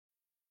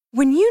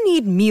When you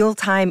need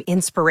mealtime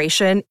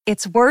inspiration,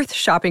 it's worth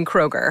shopping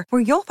Kroger,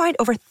 where you'll find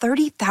over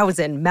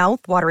 30,000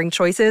 mouth-watering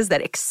choices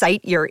that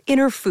excite your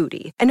inner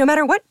foodie. And no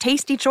matter what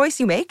tasty choice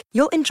you make,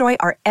 you'll enjoy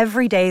our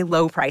everyday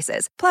low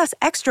prices, plus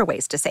extra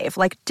ways to save,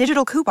 like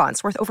digital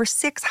coupons worth over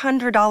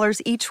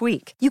 $600 each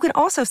week. You can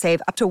also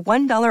save up to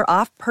 $1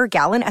 off per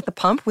gallon at the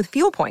pump with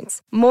fuel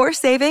points. More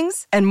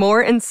savings and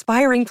more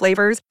inspiring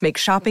flavors make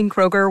shopping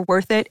Kroger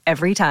worth it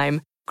every time.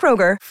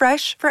 Kroger,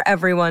 fresh for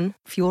everyone.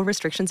 Fuel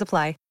restrictions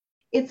apply.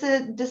 It's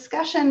a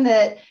discussion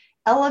that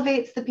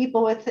elevates the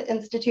people with the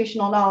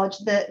institutional knowledge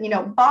that,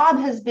 Bob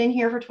has been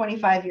here for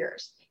 25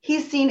 years.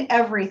 He's seen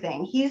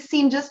everything. He's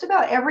seen just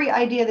about every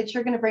idea that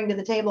you're going to bring to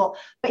the table,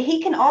 but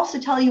he can also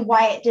tell you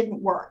why it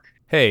didn't work.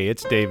 Hey,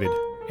 it's David,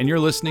 and you're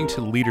listening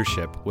to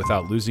Leadership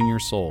Without Losing Your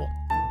Soul,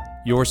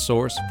 your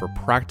source for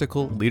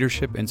practical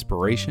leadership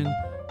inspiration,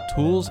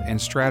 tools,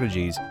 and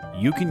strategies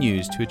you can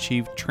use to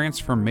achieve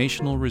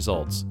transformational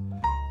results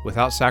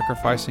without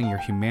sacrificing your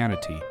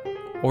humanity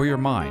or your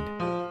mind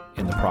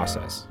in the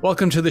process.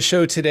 Welcome to the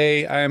show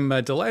today. I'm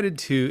delighted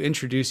to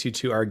introduce you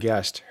to our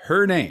guest.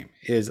 Her name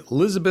is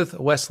Elizabeth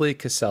Wesley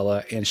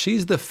Casella, and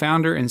she's the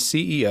founder and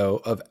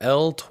CEO of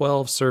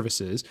L12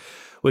 Services,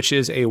 which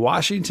is a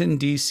Washington,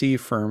 D.C.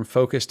 firm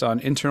focused on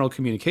internal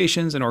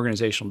communications and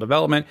organizational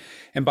development.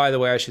 And by the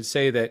way, I should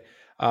say that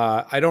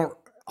I don't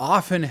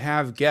often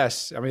have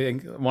guests. I mean,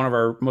 one of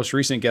our most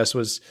recent guests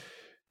was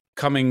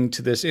coming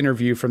to this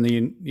interview from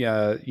the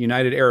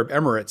United Arab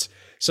Emirates.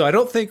 So I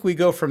don't think we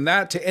go from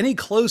that to any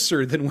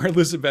closer than where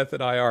Elizabeth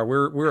and I are.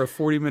 We're a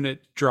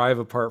 40-minute drive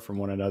apart from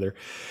one another.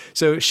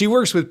 So she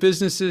works with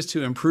businesses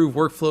to improve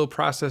workflow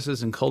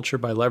processes and culture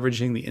by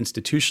leveraging the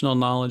institutional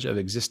knowledge of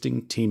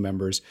existing team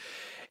members.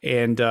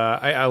 And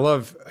I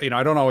love,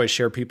 I don't always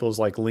share people's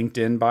like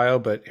LinkedIn bio,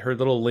 but her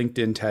little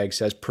LinkedIn tag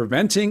says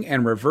preventing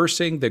and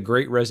reversing the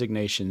great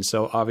resignation.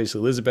 So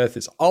obviously Elizabeth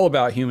is all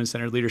about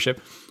human-centered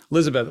leadership.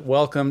 Elizabeth,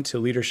 welcome to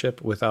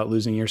Leadership Without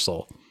Losing Your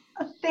Soul.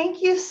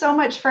 Thank you so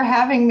much for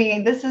having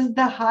me. This is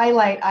the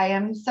highlight. I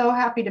am so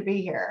happy to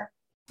be here.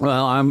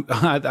 Well, I'm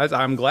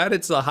glad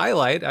it's the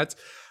highlight.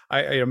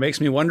 It makes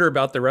me wonder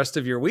about the rest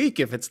of your week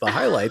if it's the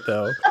highlight,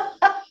 though.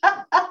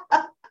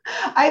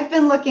 I've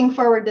been looking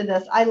forward to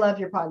this. I love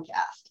your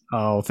podcast.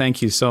 Oh,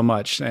 thank you so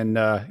much. And,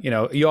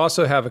 you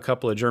also have a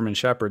couple of German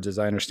Shepherds, as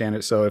I understand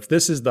it. So if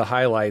this is the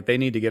highlight, they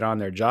need to get on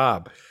their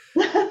job.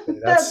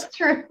 That's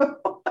true.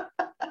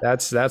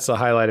 That's the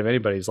highlight of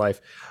anybody's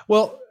life.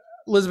 Well,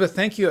 Elizabeth,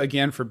 thank you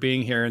again for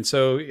being here. And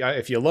so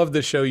if you love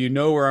the show, you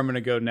know where I'm going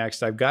to go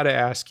next. I've got to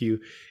ask you,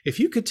 if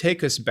you could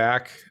take us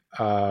back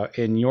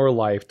in your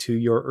life to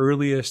your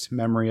earliest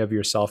memory of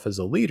yourself as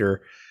a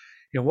leader,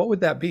 what would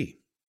that be?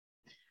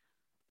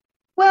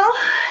 Well,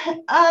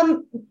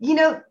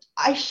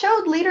 I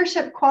showed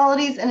leadership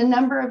qualities in a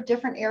number of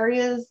different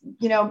areas,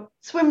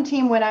 swim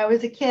team when I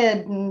was a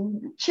kid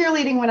and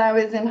cheerleading when I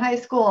was in high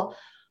school.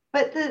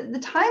 But the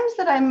times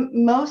that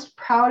I'm most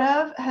proud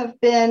of have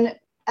been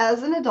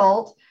as an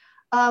adult,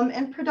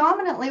 and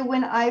predominantly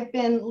when I've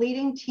been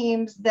leading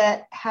teams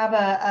that have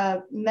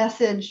a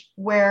message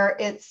where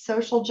it's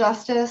social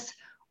justice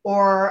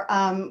or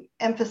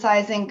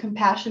emphasizing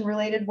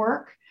compassion-related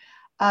work.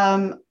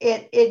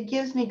 It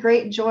gives me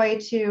great joy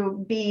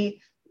to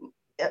be,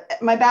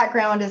 my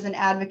background is an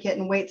advocate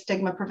in weight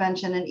stigma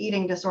prevention and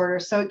eating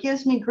disorders. So it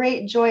gives me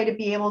great joy to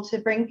be able to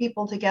bring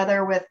people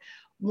together with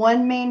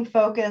one main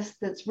focus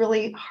that's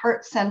really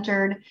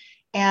heart-centered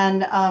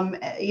and,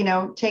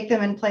 take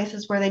them in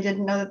places where they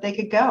didn't know that they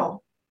could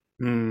go.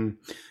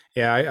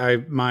 Yeah,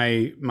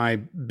 my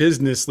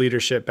business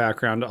leadership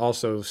background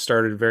also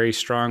started very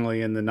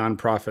strongly in the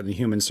nonprofit and the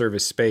human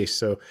service space.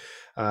 So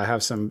I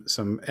have some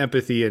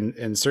empathy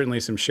and certainly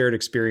some shared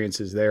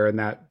experiences there. And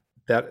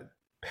that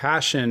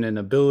passion and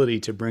ability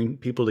to bring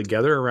people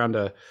together around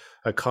a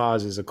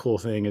cause is a cool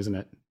thing, isn't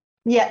it?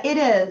 Yeah, it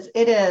is.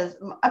 It is.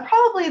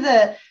 Probably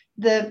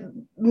the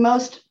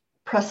most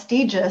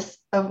prestigious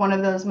of one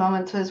of those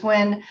moments was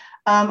when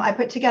I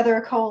put together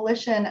a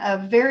coalition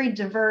of very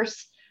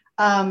diverse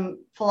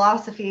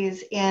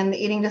philosophies in the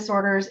eating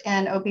disorders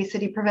and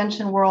obesity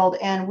prevention world,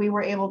 and we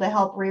were able to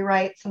help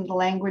rewrite some of the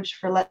language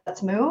for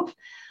Let's Move.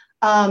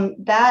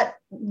 That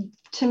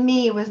to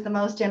me was the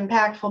most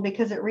impactful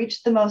because it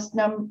reached the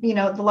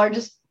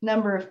largest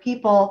number of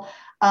people.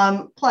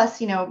 Plus,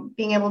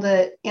 being able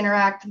to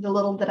interact the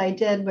little that I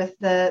did with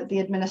the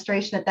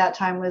administration at that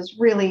time was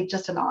really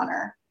just an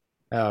honor.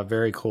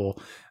 Very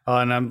cool.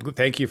 And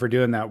thank you for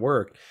doing that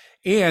work.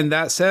 And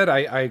that said,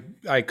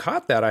 I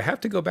caught that. I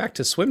have to go back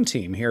to swim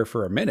team here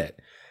for a minute.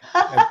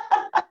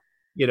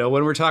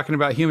 When we're talking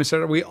about human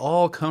centered, we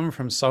all come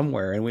from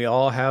somewhere, and we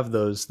all have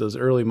those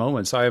early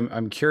moments. So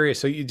I'm curious.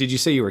 So did you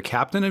say you were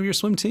captain of your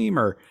swim team,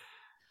 or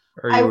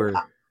you were?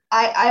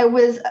 I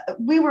was.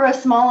 We were a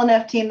small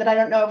enough team that I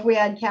don't know if we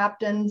had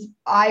captains.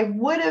 I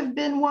would have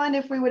been one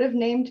if we would have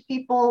named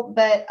people,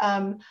 but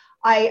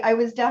I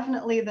was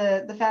definitely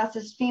the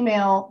fastest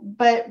female.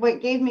 But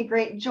what gave me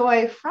great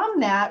joy from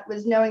that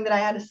was knowing that I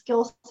had a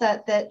skill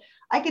set that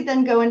I could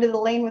then go into the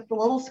lane with the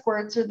little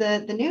squirts or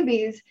the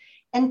newbies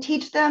and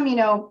teach them,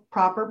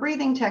 proper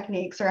breathing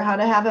techniques or how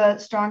to have a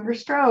stronger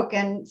stroke.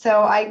 And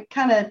so I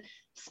kind of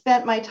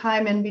spent my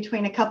time in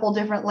between a couple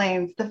different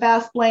lanes, the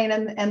fast lane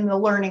and the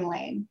learning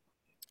lane.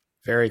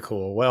 Very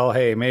cool. Well,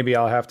 hey, maybe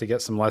I'll have to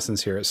get some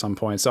lessons here at some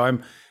point. So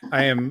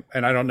I am,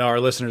 and I don't know, our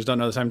listeners don't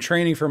know this. I'm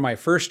training for my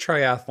first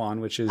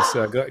triathlon, which is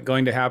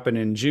going to happen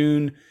in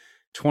June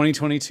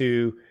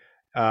 2022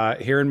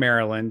 here in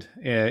Maryland,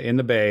 in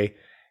the Bay.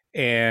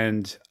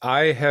 And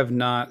I have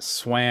not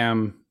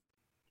swam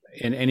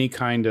in any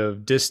kind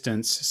of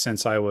distance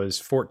since I was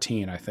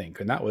 14, I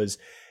think. And that was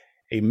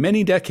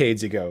many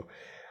decades ago.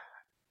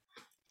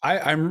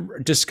 I'm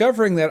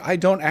discovering that I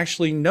don't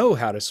actually know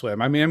how to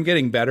swim. I mean, I'm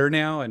getting better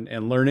now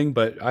and learning,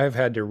 but I've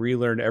had to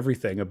relearn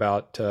everything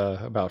about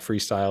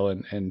freestyle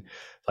and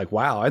like,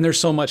 wow. And there's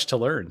so much to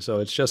learn. So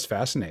it's just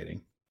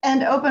fascinating.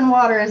 And open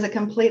water is a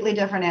completely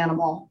different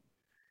animal.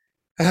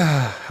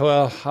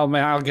 Well,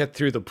 I'll get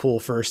through the pool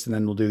first and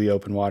then we'll do the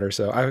open water.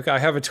 So I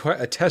have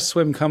a test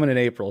swim coming in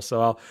April.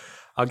 So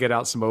I'll get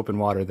out some open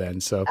water then.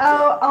 So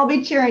I'll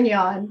be cheering you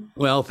on.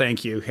 Well,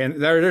 thank you.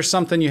 And there's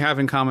something you have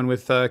in common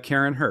with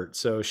Karen Hurt.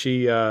 So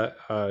she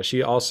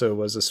also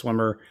was a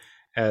swimmer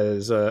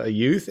as a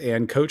youth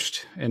and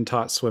coached and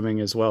taught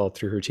swimming as well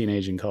through her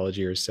teenage and college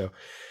years. So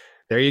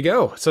there you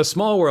go. It's a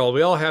small world.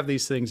 We all have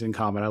these things in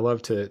common. I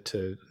love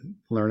to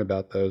learn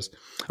about those.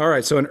 All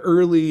right. So an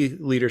early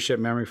leadership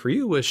memory for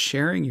you was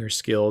sharing your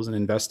skills and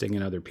investing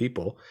in other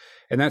people.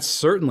 And that's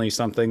certainly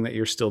something that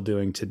you're still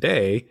doing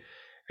today.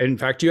 In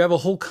fact, you have a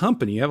whole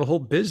company, you have a whole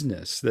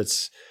business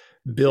that's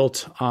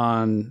built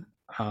on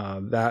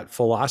that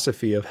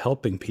philosophy of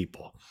helping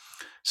people.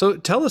 So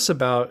tell us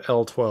about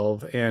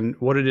L12 and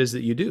what it is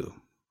that you do.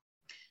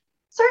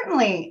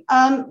 Certainly.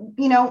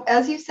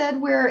 As you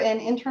said, we're an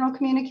internal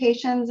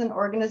communications and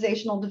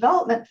organizational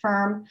development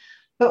firm.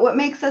 But what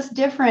makes us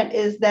different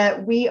is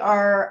that we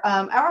are,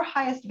 our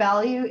highest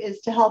value is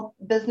to help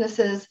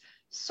businesses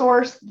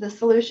source the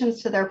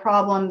solutions to their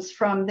problems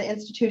from the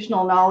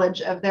institutional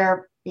knowledge of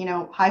their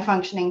high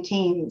functioning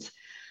teams.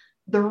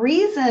 The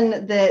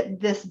reason that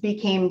this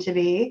became to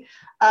be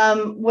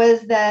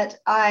was that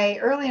I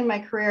early in my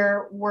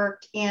career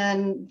worked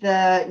in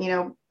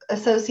the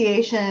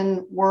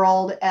association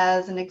world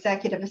as an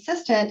executive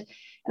assistant,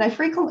 and I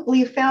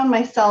frequently found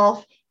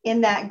myself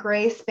in that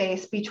gray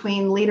space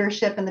between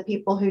leadership and the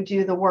people who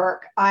do the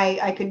work.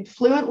 I could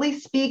fluently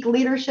speak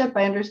leadership.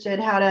 I understood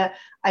how to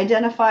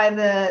identify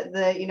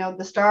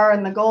the star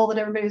and the goal that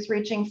everybody was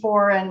reaching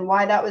for and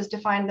why that was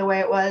defined the way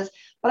it was.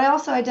 But I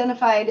also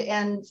identified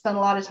and spent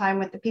a lot of time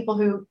with the people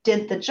who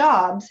did the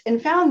jobs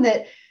and found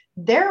that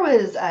there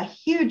was a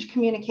huge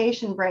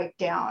communication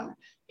breakdown.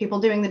 People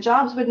doing the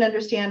jobs wouldn't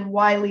understand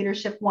why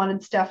leadership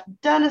wanted stuff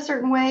done a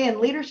certain way, and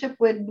leadership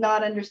would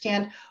not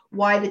understand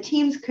why the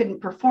teams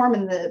couldn't perform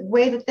in the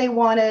way that they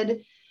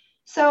wanted.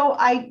 So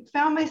I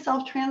found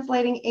myself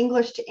translating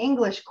English to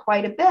English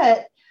quite a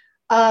bit.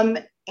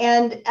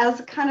 And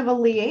as kind of a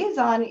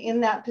liaison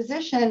in that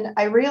position,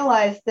 I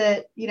realized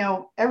that,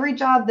 every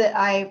job that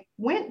I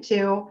went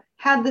to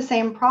had the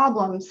same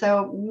problem.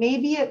 So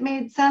maybe it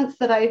made sense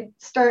that I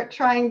start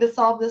trying to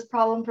solve this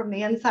problem from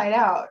the inside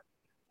out.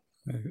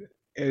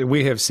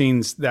 We have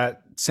seen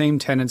that same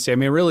tendency. I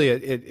mean, really,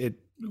 it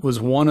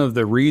was one of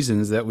the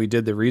reasons that we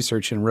did the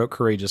research and wrote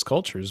Courageous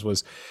Cultures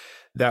was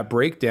that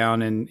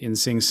breakdown in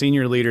seeing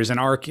senior leaders in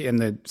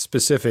the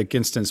specific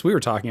instance we were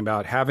talking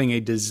about, having a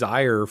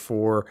desire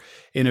for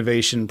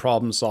innovation,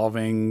 problem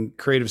solving,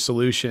 creative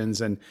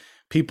solutions, and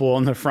people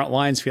on the front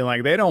lines feeling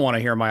like they don't want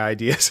to hear my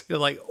ideas. They're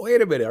like,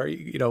 wait a minute, are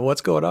you,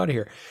 what's going on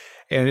here?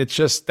 And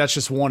that's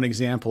just one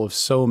example of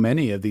so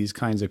many of these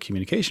kinds of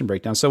communication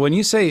breakdowns. So when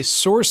you say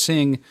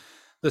sourcing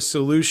the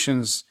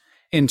solutions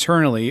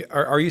internally,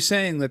 are you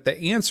saying that the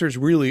answers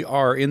really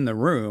are in the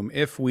room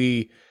if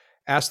we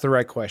ask the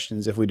right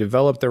questions, if we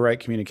develop the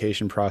right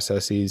communication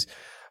processes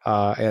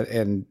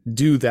and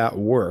do that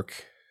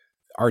work,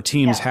 our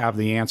teams have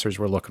the answers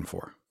we're looking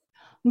for?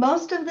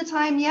 Most of the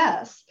time,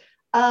 yes.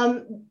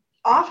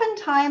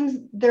 Oftentimes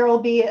there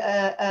will be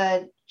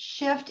a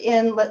shift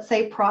in, let's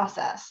say,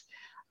 process.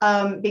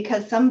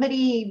 Because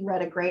somebody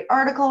read a great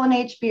article in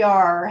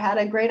HBR or had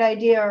a great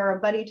idea or a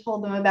buddy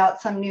told them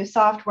about some new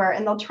software,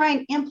 and they'll try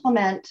and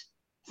implement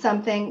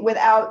something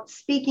without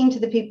speaking to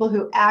the people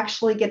who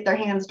actually get their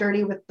hands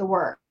dirty with the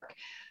work.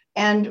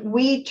 And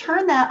we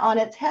turn that on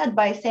its head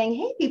by saying,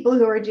 hey, people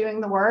who are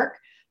doing the work,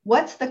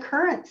 what's the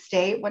current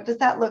state? What does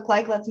that look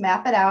like? Let's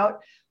map it out.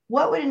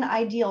 What would an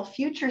ideal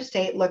future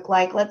state look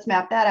like? Let's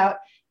map that out.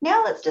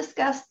 Now let's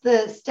discuss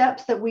the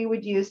steps that we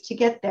would use to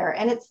get there.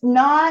 And it's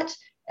not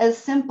as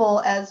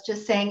simple as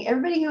just saying,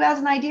 everybody who has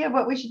an idea of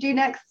what we should do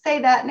next, say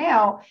that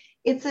now.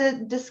 It's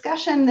a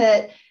discussion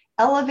that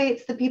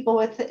elevates the people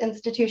with the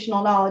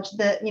institutional knowledge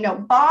that,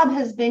 Bob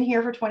has been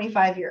here for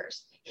 25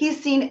 years.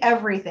 He's seen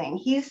everything.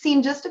 He's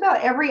seen just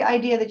about every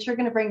idea that you're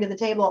going to bring to the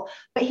table,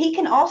 but he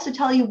can also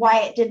tell you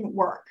why it didn't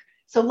work.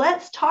 So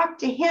let's talk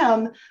to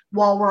him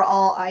while we're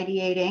all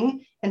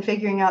ideating and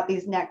figuring out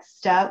these next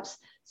steps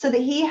so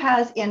that he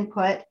has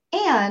input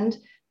and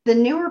the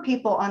newer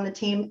people on the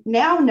team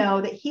now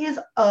know that he is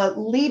a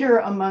leader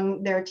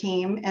among their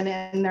team and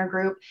in their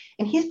group,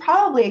 and he's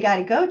probably a guy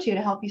to go to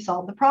help you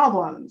solve the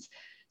problems.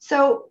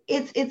 So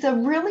it's a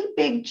really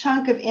big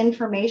chunk of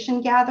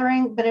information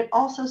gathering, but it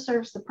also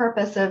serves the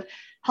purpose of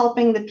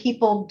helping the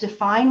people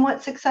define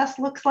what success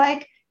looks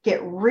like,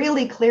 get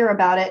really clear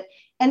about it,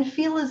 and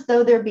feel as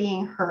though they're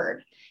being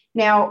heard.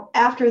 Now,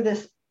 after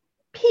this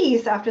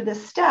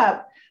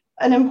step,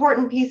 an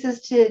important piece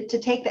is to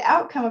take the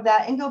outcome of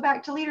that and go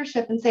back to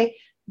leadership and say,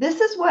 this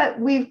is what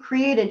we've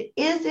created.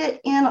 Is it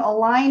in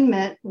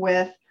alignment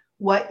with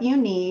what you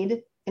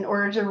need in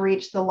order to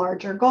reach the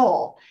larger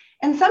goal?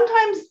 And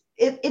sometimes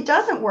it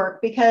doesn't work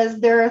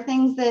because there are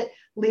things that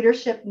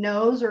leadership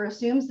knows or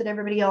assumes that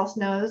everybody else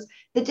knows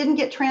that didn't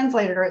get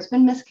translated or it's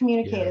been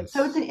miscommunicated. Yes.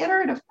 So it's an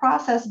iterative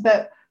process,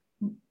 but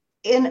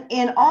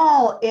in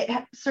all, it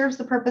serves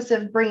the purpose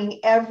of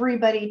bringing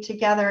everybody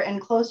together and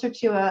closer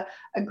to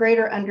a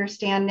greater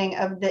understanding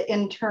of the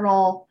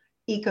internal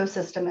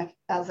ecosystem,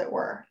 as it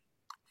were.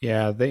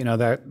 Yeah,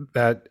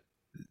 that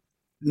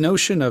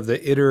notion of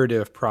the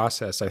iterative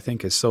process, I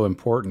think, is so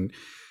important.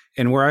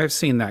 And where I've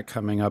seen that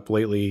coming up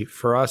lately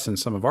for us in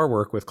some of our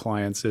work with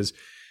clients is,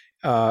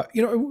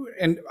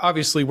 and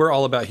obviously we're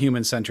all about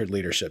human-centered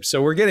leadership.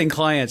 So we're getting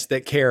clients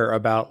that care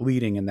about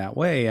leading in that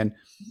way. And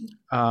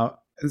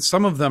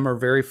some of them are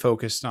very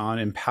focused on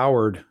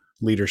empowered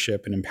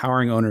leadership and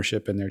empowering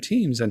ownership in their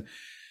teams. And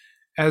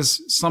as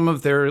some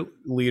of their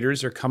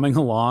leaders are coming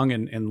along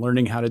and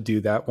learning how to do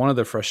that, one of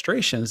the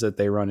frustrations that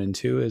they run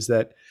into is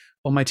that,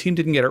 well, my team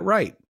didn't get it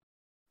right.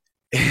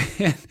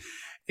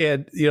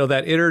 And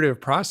that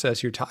iterative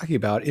process you're talking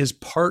about is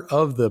part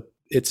of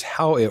it's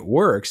how it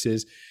works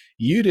is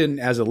you didn't,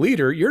 as a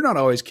leader, you're not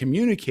always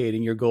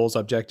communicating your goals,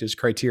 objectives,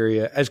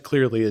 criteria as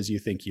clearly as you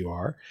think you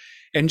are.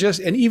 And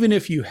even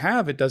if you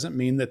have, it doesn't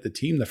mean that the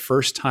team the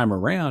first time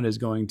around is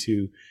going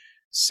to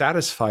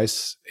satisfy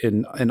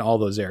in all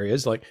those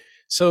areas.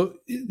 So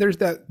there's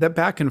that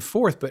back and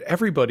forth, but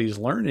everybody's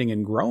learning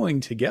and growing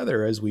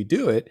together as we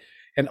do it,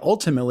 and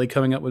ultimately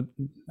coming up with,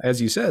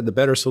 as you said, the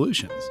better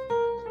solutions.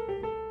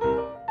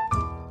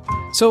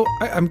 So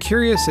I'm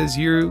curious, as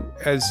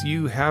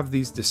you have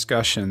these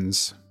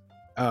discussions,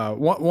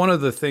 one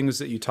of the things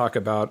that you talk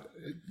about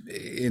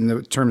in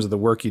the terms of the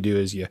work you do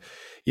is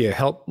you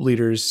help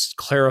leaders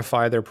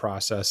clarify their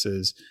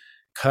processes,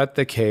 cut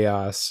the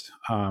chaos,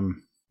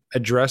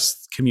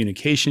 address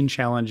communication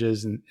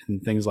challenges and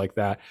things like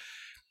that.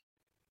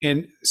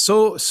 And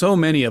so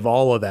many of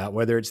all of that,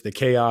 whether it's the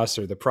chaos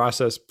or the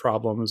process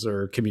problems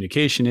or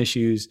communication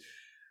issues,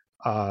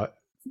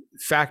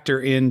 factor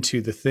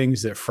into the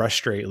things that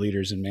frustrate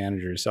leaders and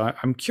managers. So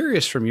I'm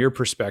curious from your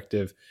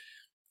perspective,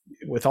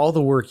 with all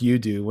the work you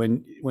do,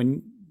 when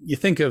you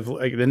think of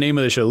like the name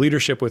of the show,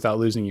 Leadership Without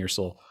Losing Your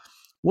Soul,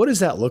 what does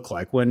that look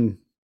like when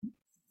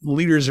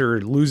leaders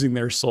are losing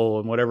their soul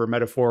in whatever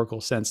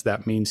metaphorical sense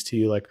that means to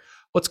you? Like,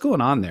 what's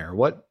going on there?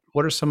 What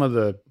does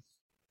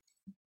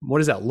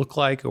that look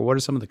like, or what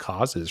are some of the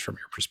causes from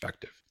your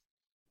perspective?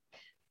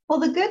 Well,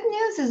 the good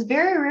news is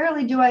very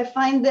rarely do I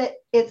find that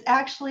it's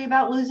actually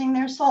about losing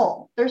their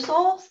soul. Their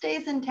soul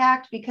stays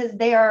intact because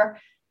they are,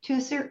 to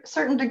a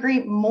certain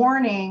degree,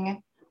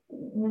 mourning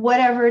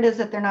whatever it is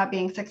that they're not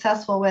being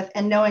successful with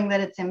and knowing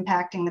that it's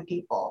impacting the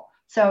people.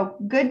 So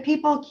good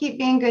people keep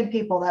being good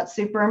people. That's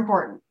super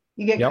important.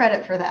 You get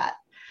credit for that.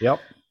 Yep.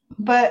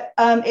 But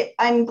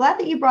I'm glad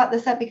that you brought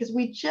this up because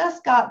we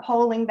just got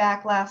polling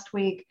back last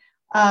week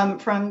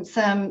from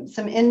some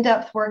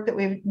in-depth work that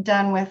we've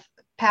done with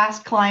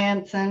past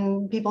clients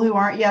and people who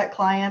aren't yet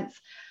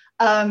clients,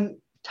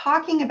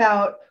 talking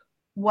about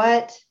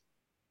what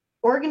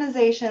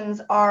organizations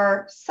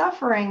are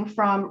suffering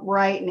from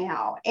right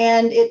now.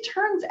 And it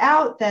turns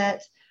out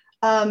that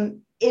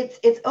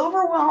it's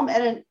overwhelm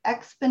at an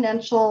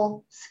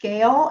exponential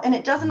scale, and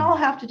it doesn't all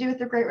have to do with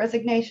the Great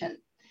Resignation.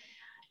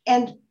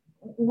 And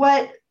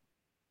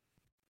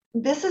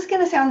this is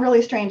going to sound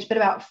really strange, but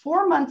about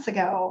 4 months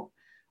ago,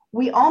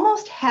 we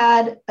almost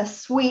had a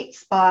sweet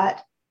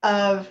spot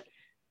of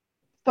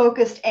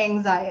focused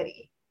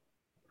anxiety.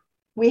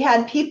 We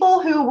had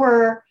people who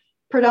were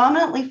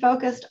predominantly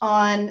focused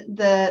on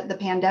the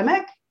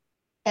pandemic,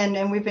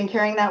 and we've been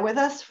carrying that with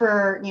us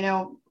for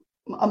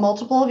a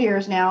multiple of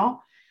years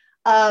now.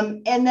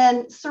 And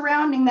then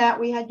surrounding that,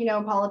 we had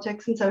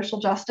politics and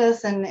social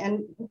justice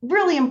and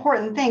really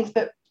important things.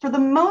 But for the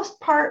most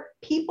part,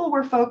 people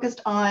were focused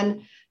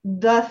on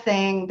the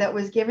thing that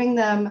was giving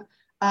them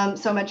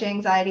so much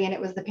anxiety, and it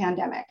was the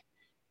pandemic.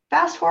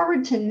 Fast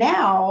forward to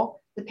now,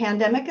 the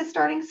pandemic is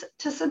starting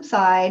to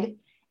subside,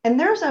 and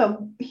there's a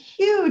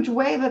huge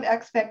wave of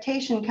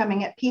expectation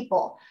coming at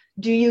people.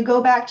 Do you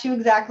go back to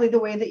exactly the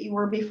way that you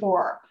were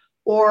before?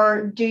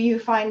 Or do you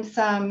find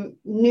some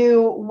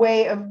new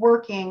way of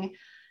working?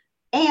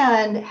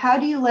 And how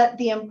do you let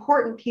the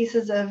important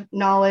pieces of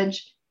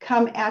knowledge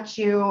come at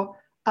you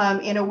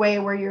in a way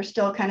where you're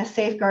still kind of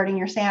safeguarding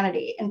your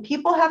sanity? And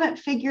people haven't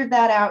figured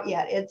that out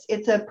yet.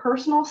 It's a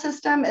personal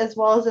system as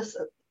well as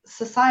a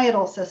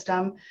societal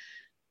system.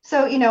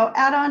 So,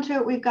 add on to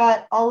it, we've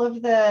got all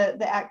of the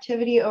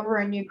activity over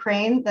in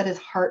Ukraine that is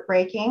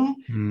heartbreaking.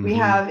 We Mm-hmm.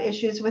 have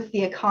issues with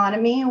the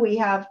economy. We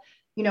have,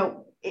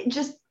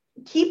 just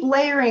keep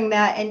layering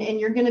that, and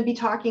you're going to be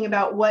talking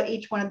about what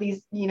each one of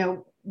these,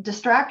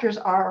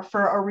 distractors are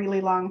for a really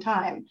long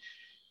time.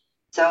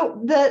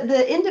 So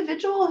the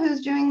individual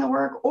who's doing the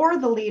work or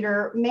the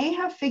leader may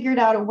have figured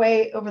out a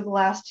way over the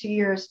last 2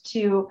 years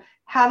to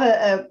have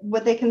a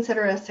what they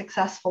consider a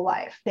successful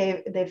life.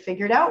 They've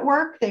figured out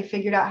work. They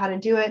figured out how to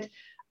do it,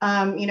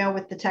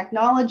 with the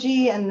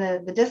technology and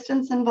the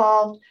distance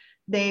involved.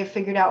 They've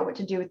figured out what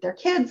to do with their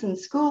kids and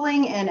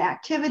schooling and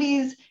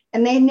activities,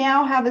 and they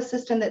now have a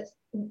system that's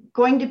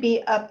going to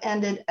be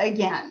upended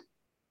again.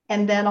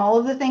 And then all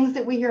of the things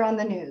that we hear on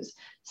the news.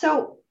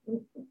 So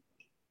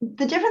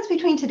the difference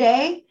between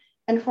today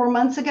and 4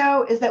 months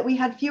ago is that we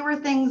had fewer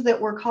things that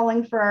were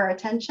calling for our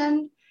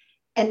attention,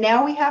 and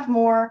now we have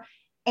more,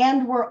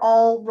 and we're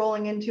all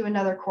rolling into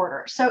another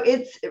quarter. So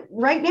it's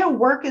right now,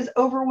 work is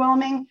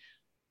overwhelming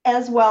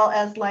as well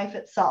as life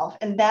itself.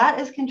 And that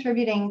is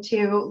contributing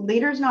to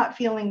leaders not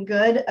feeling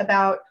good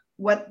about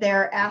what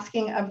they're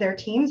asking of their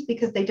teams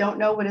because they don't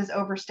know what is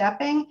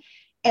overstepping,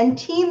 and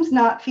teams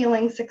not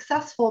feeling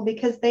successful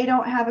because they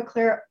don't have a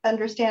clear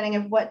understanding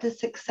of what does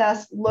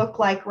success look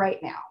like right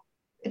now.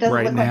 It doesn't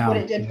Right look like what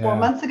now. it did Yeah. 4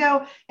 months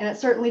ago, and it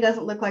certainly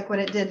doesn't look like what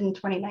it did in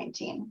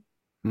 2019.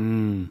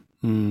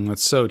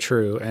 That's so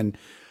true. And,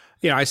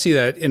 I see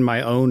that in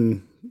my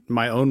own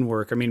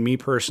work. I mean, me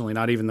personally,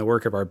 not even the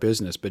work of our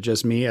business, but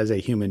just me as a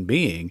human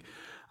being,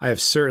 I have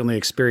certainly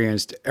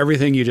experienced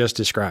everything you just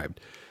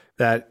described.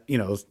 That,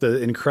 the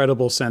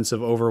incredible sense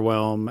of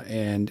overwhelm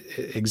and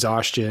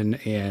exhaustion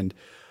and,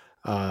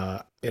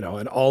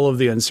 and all of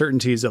the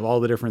uncertainties of all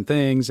the different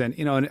things. And,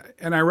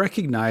 and I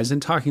recognize in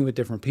talking with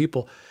different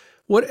people,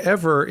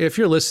 whatever, if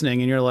you're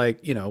listening and you're like,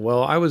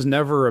 well, I was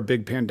never a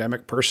big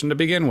pandemic person to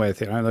begin with.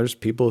 There's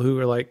people who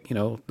are like,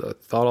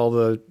 thought all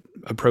the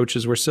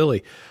approaches were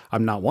silly.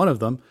 I'm not one of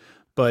them,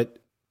 but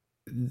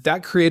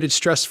that created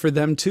stress for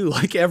them too.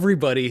 Like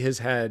everybody has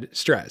had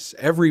stress.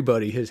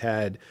 Everybody has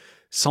had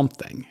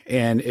something,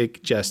 and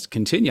it just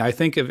continue. I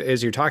think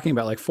as you're talking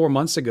about, like 4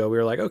 months ago, we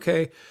were like,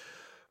 okay,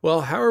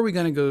 well, how are we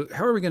going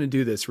to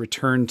do this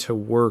return to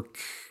work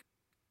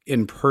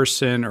in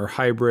person or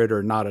hybrid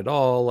or not at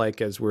all?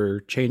 Like as we're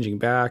changing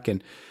back,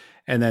 and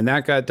then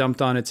that got dumped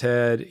on its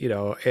head,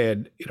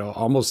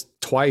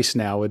 almost twice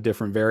now with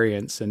different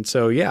variants. And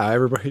so,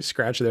 everybody's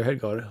scratching their head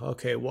going,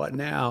 okay, what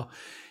now?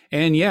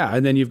 And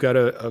and then you've got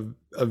a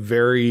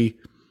very,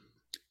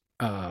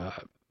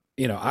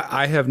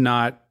 I have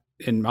not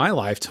in my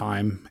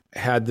lifetime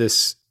had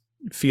this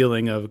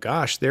feeling of,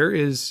 gosh, there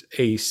is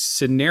a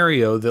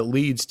scenario that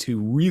leads to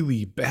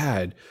really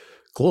bad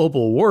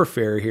global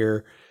warfare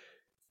here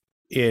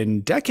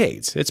in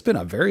decades. It's been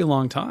a very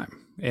long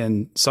time.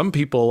 And some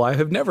people, I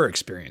have never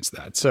experienced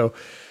that. So,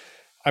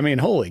 I mean,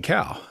 holy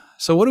cow.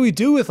 So what do we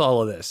do with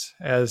all of this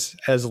as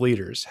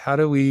leaders? How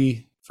do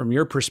we, from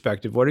your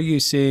perspective, what are you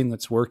seeing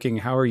that's working?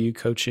 How are you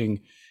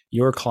coaching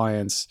your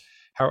clients?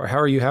 How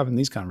are you having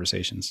these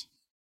conversations?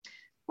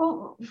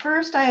 Well,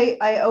 first,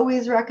 I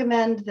always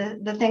recommend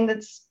the thing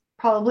that's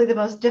probably the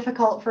most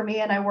difficult for me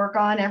and I work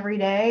on every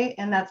day,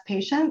 and that's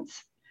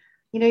patience.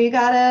 You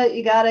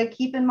gotta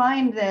keep in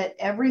mind that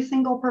every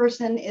single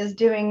person is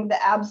doing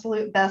the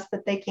absolute best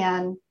that they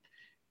can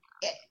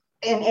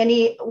in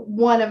any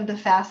one of the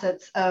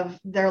facets of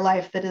their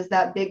life that is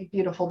that big,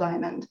 beautiful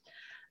diamond.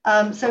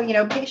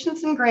 So,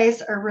 patience and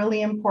grace are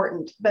really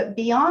important. But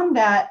beyond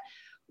that,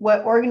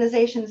 what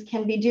organizations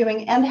can be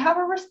doing and have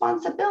a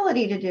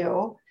responsibility to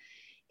do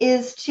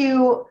is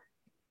to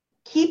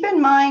keep in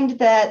mind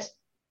that,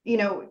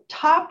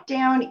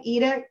 top-down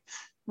edicts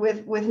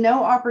with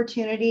no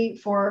opportunity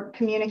for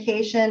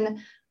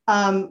communication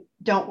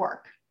don't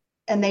work.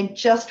 And they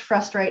just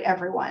frustrate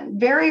everyone.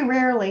 Very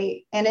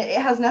rarely, and it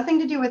has nothing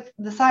to do with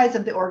the size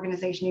of the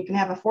organization. You can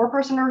have a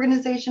 4-person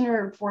organization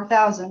or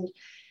 4,000.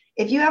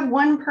 If you have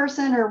one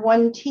person or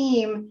one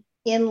team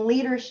in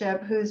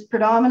leadership who's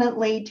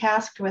predominantly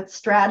tasked with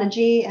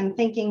strategy and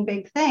thinking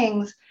big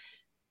things,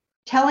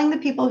 telling the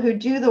people who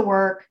do the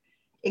work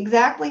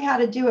exactly how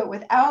to do it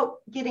without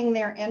getting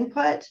their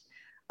input,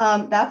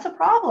 that's a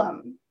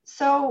problem.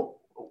 So,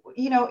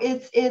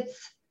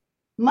 it's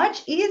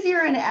much easier,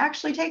 and it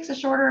actually takes a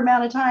shorter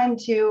amount of time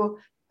to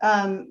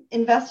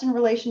invest in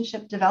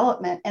relationship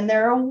development. And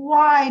there are a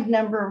wide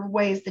number of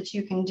ways that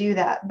you can do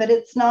that. But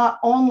it's not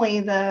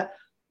only the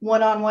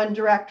one-on-one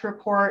direct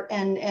report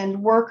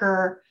and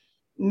worker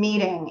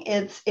meeting.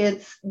 It's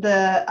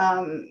the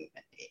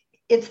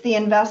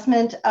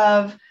investment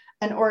of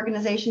an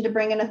organization to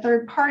bring in a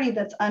third party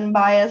that's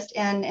unbiased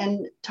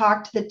and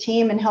talk to the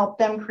team and help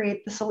them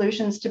create the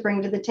solutions to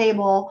bring to the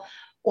table.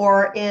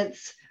 Or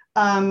it's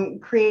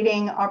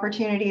creating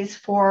opportunities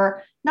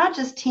for not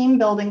just team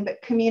building,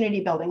 but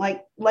community building.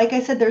 Like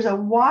I said, there's a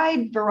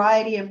wide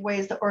variety of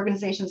ways that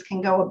organizations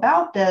can go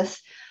about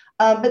this.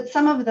 But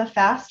some of the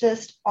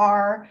fastest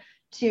are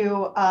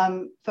to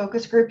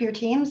focus group your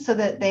teams so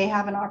that they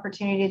have an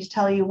opportunity to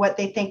tell you what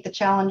they think the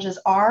challenges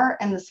are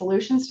and the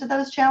solutions to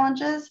those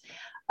challenges,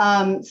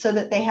 so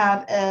that they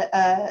have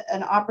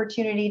an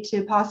opportunity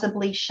to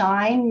possibly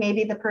shine.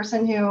 Maybe the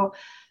person who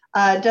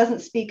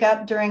doesn't speak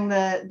up during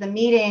the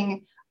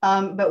meeting,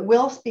 but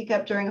will speak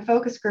up during a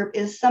focus group,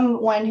 is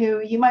someone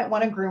who you might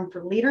want to groom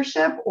for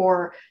leadership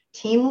or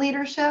team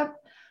leadership.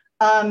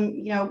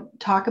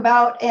 Talk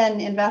about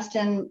and invest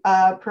in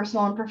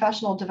personal and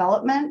professional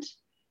development.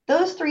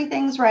 Those three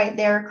things right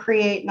there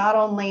create not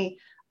only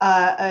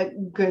a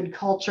good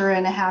culture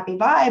and a happy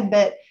vibe,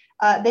 but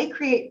they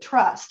create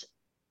trust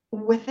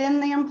within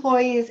the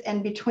employees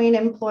and between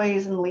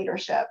employees and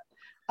leadership.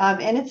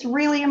 And it's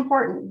really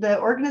important. The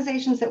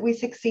organizations that we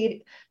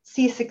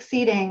see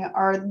succeeding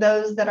are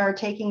those that are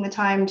taking the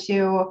time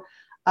to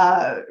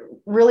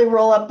really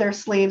roll up their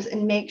sleeves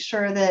and make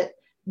sure that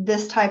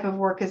this type of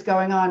work is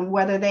going on,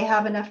 whether they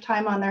have enough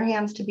time on their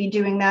hands to be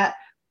doing that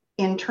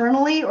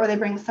internally or they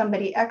bring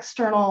somebody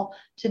external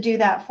to do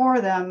that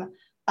for them.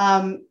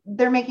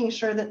 They're making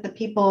sure that the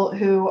people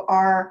who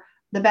are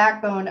the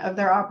backbone of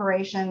their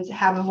operations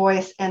have a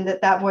voice and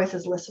that voice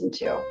is listened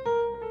to.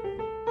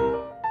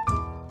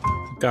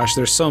 Gosh,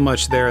 there's so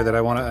much there that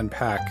I want to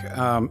unpack.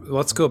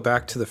 Let's go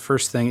back to the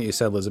first thing that you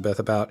said, Elizabeth,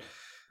 about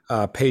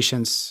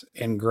patience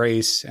and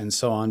grace and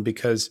so on,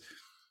 because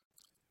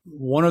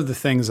one of the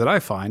things that I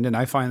find, and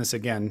I find this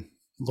again,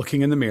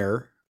 looking in the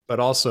mirror, but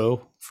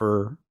also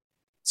for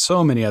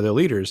so many other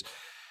leaders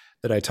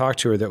that I talk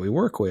to or that we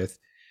work with,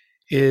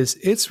 is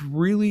it's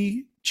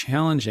really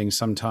challenging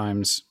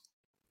sometimes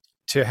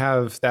to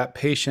have that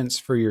patience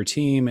for your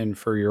team and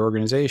for your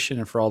organization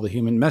and for all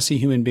the messy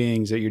human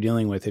beings that you're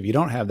dealing with if you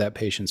don't have that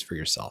patience for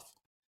yourself.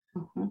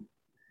 Mm-hmm.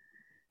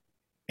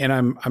 And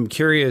I'm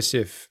curious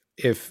if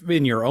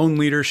in your own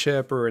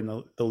leadership or in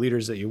the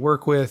leaders that you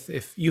work with,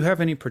 if you have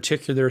any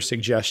particular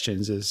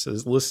suggestions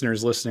as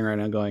listeners listening right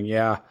now going,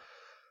 yeah,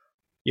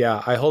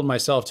 I hold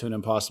myself to an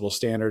impossible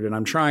standard and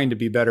I'm trying to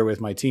be better with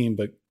my team,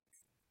 but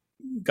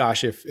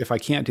gosh, if I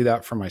can't do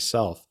that for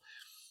myself,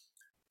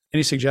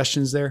 any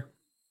suggestions there?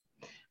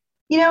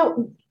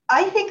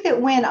 I think that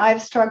when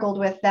I've struggled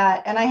with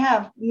that, and I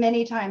have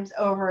many times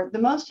over, the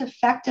most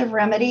effective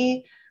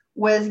remedy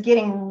was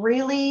getting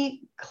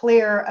really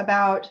clear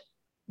about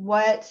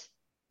what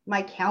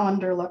my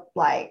calendar looked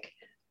like.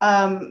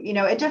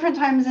 At different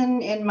times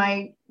in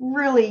my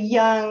really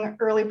young,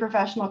 early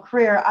professional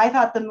career, I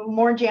thought the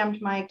more jammed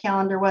my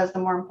calendar was, the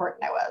more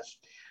important I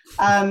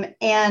was.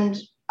 And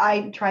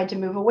I tried to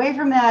move away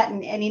from that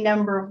in any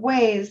number of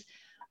ways.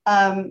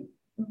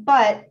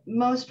 But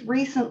most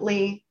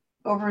recently,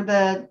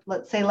 over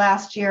let's say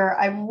last year,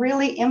 I've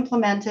really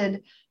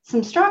implemented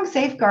some strong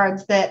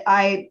safeguards that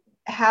I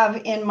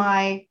have in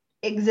my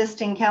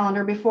existing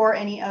calendar before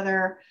any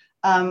other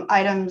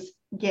items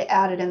get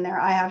added in there.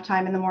 I have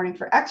time in the morning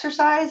for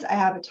exercise. I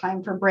have a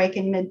time for break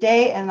in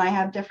midday, and I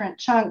have different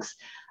chunks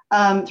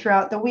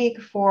throughout the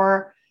week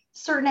for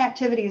certain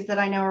activities that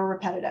I know are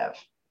repetitive,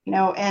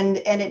 and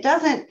it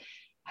doesn't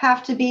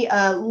have to be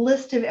a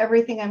list of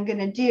everything I'm going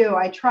to do.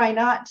 I try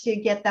not to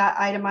get that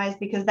itemized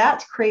because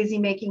that's crazy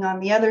making on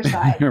the other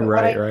side.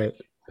 Right.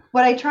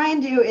 What I try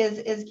and do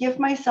is give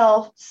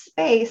myself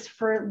space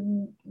for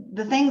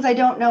the things I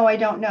don't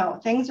know.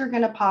 Things are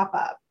going to pop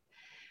up.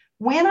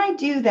 When I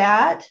do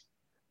that,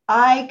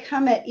 I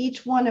come at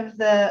each one of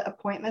the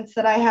appointments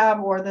that I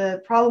have or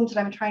the problems that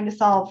I'm trying to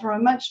solve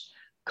from a much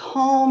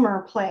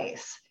calmer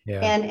place. Yeah.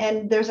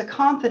 And there's a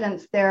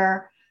confidence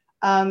there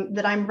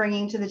that I'm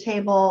bringing to the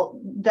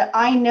table that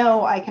I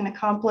know I can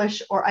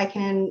accomplish, or I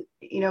can,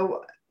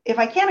 if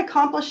I can't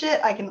accomplish it,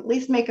 I can at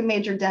least make a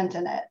major dent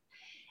in it.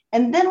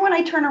 And then when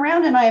I turn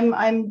around and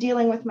I'm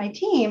dealing with my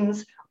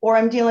teams, or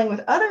I'm dealing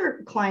with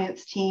other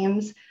clients'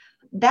 teams,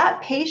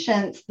 that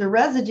patience, the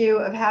residue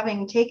of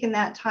having taken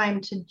that time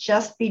to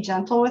just be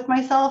gentle with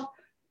myself,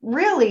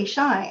 really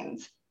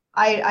shines.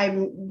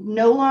 I'm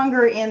no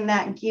longer in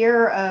that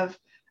gear of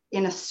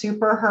in a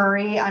super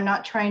hurry. I'm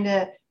not trying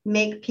to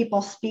make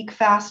people speak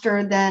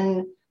faster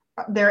than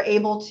they're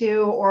able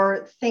to,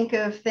 or think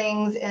of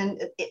things.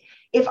 And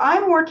if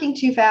I'm working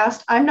too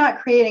fast, I'm not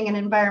creating an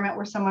environment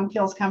where someone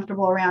feels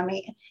comfortable around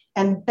me.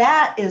 And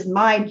that is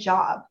my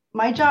job.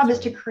 My job is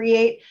to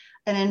create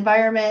an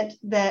environment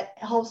that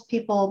helps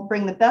people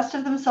bring the best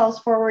of themselves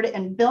forward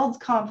and builds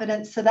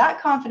confidence. So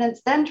that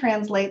confidence then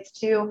translates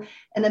to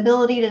an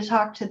ability to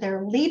talk to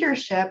their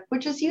leadership,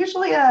 which is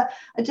usually a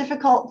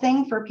difficult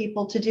thing for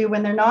people to do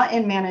when they're not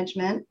in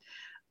management.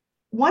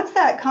 Once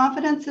that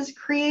confidence is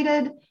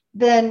created,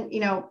 then,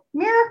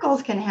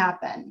 miracles can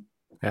happen.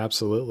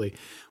 Absolutely.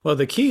 Well,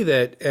 the key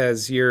that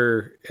as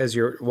you're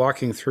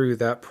walking through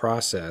that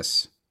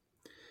process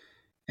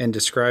and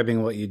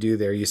describing what you do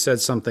there, you said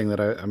something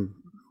that I'm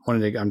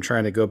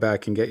trying to go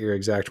back and get your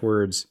exact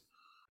words.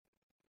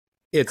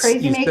 It's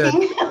crazy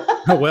making.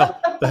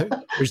 Well,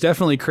 there's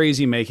definitely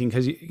crazy making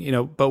because,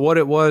 but what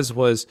it was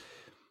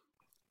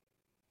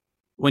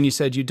when you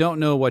said you don't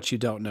know what you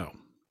don't know.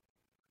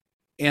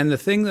 And the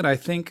thing that I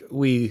think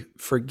we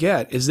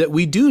forget is that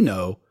we do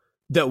know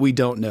that we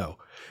don't know.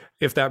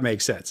 if that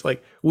makes sense.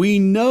 Like, we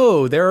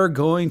know there are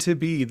going to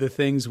be the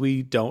things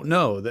we don't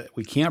know that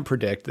we can't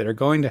predict that are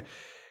going to,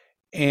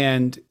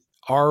 and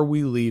are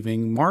we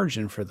leaving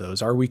margin for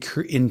those? Are we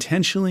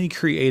intentionally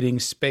creating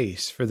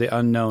space for the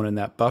unknown and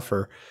that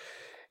buffer?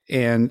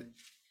 And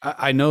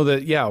I know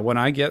that, yeah, when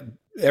I get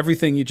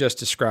everything you just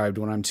described,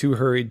 when I'm too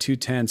hurried, too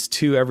tense,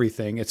 too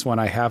everything, it's when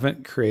I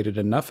haven't created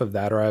enough of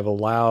that, or I've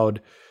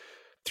allowed,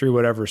 through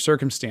whatever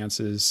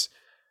circumstances,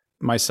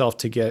 myself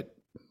to get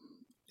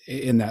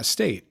in that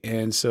state.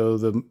 And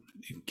so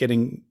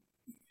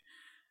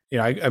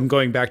I'm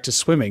going back to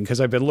swimming because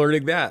I've been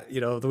learning that,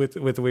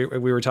 with we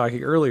were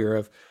talking earlier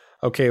of,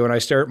 okay,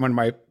 when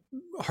my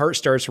heart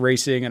starts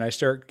racing and I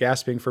start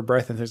gasping for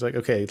breath and things, like,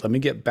 okay, let me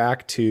get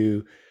back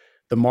to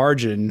the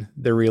margin,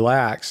 the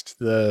relaxed,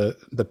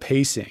 the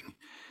pacing.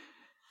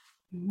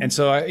 And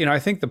so I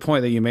think the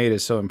point that you made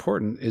is so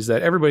important, is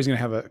that everybody's going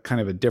to have a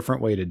kind of a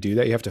different way to do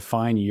that. You have to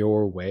find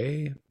your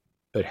way,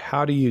 but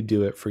how do you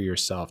do it for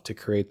yourself to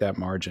create that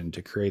margin,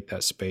 to create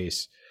that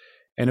space,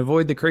 and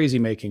avoid the crazy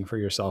making for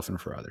yourself and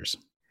for others?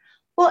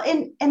 Well,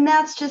 and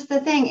that's just the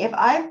thing. If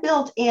I've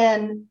built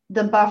in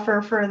the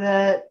buffer for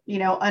the,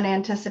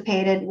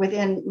 unanticipated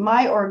within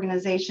my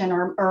organization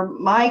or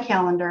my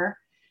calendar,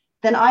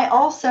 then I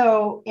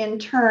also in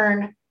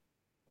turn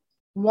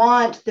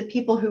want the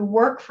people who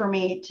work for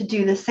me to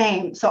do the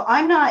same. So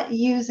I'm not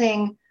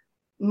using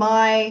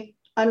my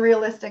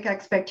unrealistic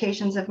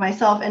expectations of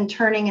myself and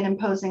turning and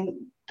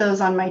imposing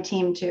those on my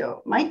team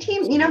too. My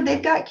team,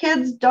 they've got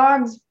kids,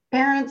 dogs,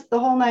 parents, the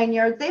whole 9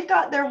 yards. They've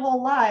got their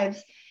whole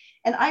lives.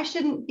 And I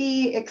shouldn't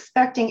be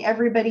expecting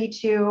everybody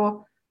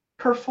to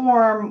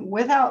perform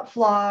without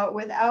flaw,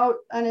 without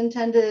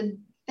unintended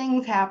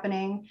things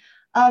happening.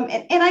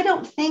 And I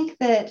don't think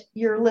that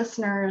your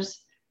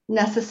listeners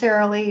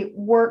necessarily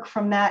work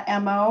from that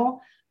MO,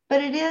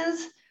 but it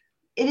is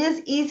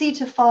easy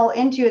to fall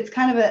into. It's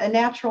kind of a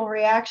natural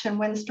reaction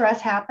when stress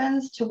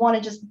happens to want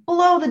to just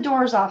blow the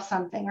doors off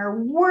something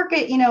or work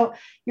at,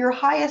 your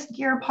highest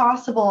gear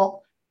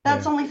possible.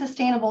 That's only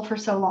sustainable for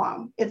so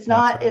long. It's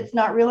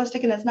not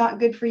realistic, and it's not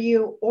good for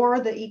you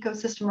or the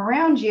ecosystem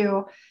around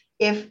you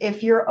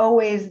if you're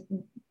always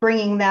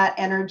bringing that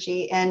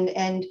energy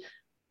and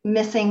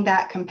missing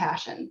that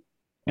compassion.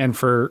 And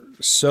for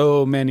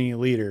so many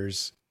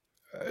leaders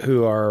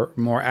who are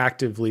more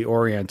actively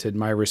oriented,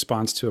 my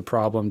response to a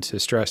problem, to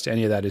stress, to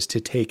any of that, is to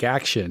take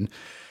action.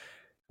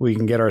 We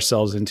can get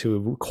ourselves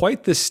into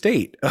quite the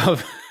state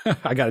of,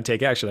 I got to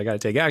take action.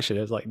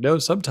 It's like, no,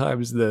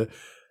 sometimes the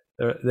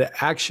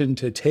action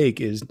to take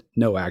is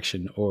no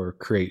action, or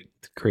create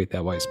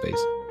that white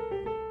space.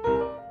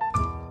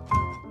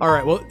 All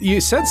right. Well,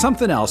 you said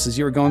something else as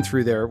you were going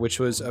through there,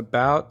 which was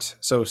about,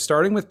 so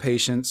starting with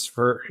patients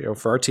for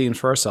our teams,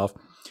 for ourselves,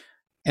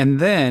 and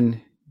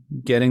then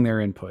getting their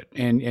input.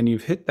 And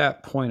you've hit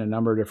that point a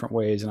number of different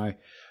ways. And I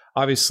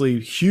obviously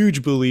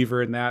huge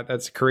believer in that.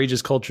 That's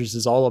Courageous Cultures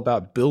is all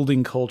about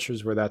building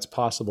cultures where that's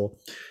possible,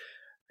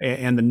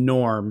 and the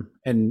norm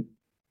and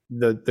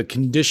the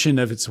condition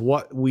of it's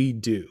what we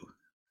do.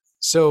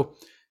 So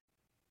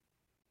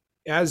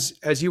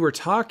as you were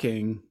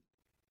talking,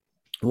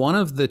 one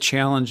of the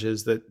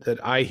challenges that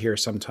I hear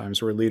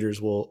sometimes where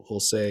leaders will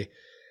say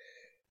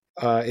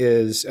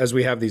is, as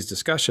we have these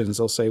discussions,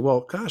 they'll say,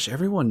 well, gosh,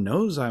 everyone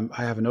knows I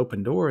have an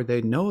open door.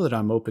 They know that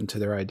I'm open to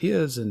their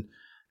ideas and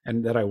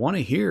that I want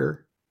to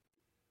hear.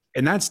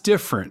 And that's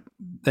different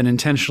than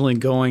intentionally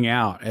going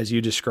out, as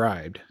you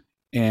described,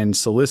 and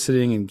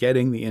soliciting and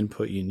getting the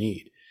input you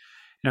need.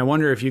 And I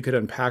wonder if you could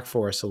unpack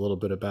for us a little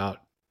bit about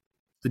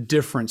the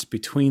difference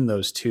between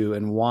those two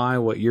and why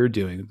what you're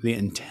doing, the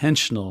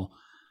intentional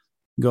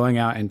going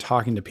out and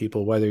talking to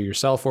people, whether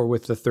yourself or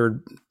with the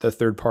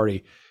third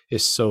party,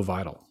 is so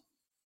vital.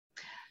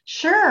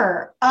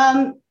 Sure.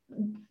 The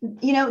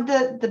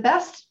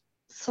best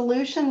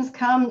solutions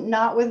come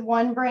not with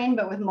one brain,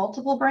 but with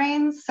multiple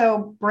brains.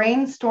 So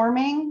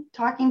brainstorming,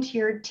 talking to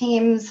your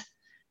teams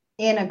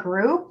in a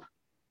group,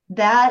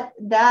 that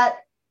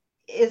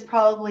is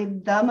probably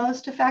the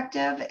most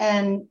effective.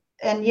 And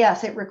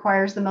yes, it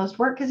requires the most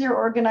work because you're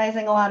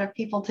organizing a lot of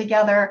people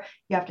together.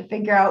 You have to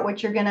figure out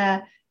what you're going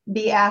to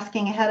be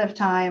asking ahead of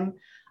time.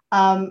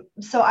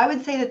 So I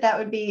would say that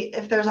would be,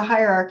 if there's a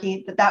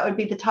hierarchy, that would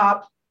be the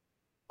top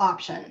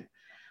option.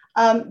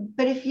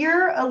 But if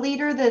you're a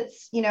leader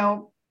that's,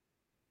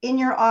 in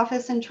your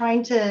office and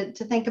trying to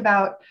think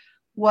about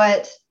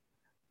what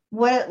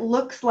it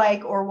looks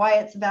like or why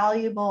it's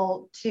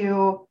valuable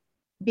to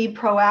be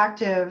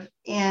proactive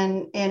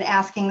in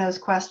asking those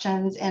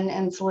questions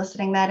and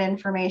soliciting that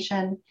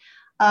information,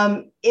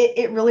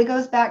 it really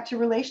goes back to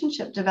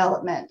relationship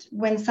development.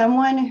 When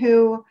someone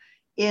who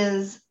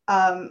is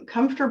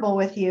comfortable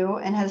with you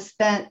and has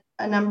spent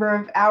a number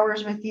of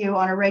hours with you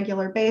on a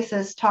regular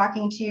basis,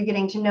 talking to you,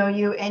 getting to know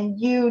you, and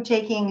you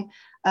taking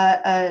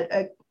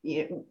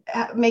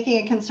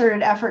making a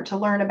concerted effort to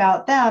learn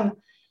about them,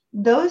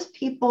 those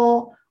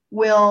people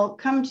will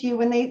come to you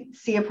when they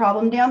see a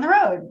problem down the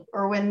road,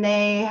 or when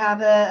they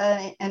have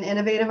an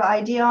innovative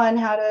idea on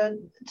how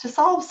to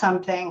solve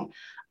something.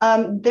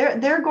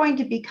 they're going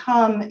to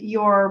become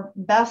your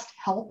best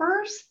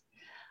helpers.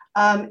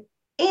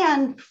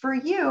 And for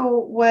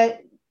you,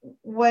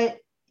 what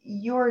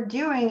you're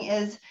doing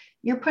is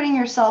you're putting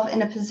yourself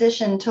in a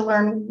position to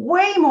learn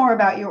way more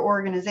about your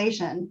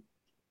organization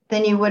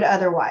than you would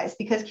otherwise,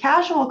 because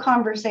casual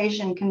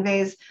conversation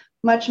conveys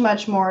much,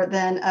 much more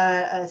than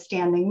a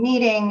standing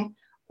meeting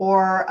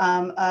or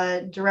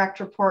a direct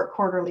report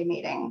quarterly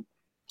meeting.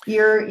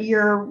 You're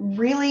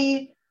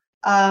really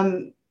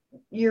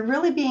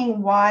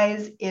being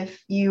wise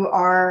if you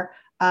are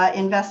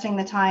investing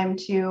the time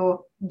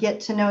to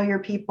get to know your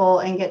people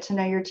and get to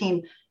know your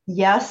team.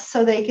 Yes,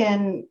 so they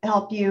can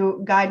help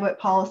you guide what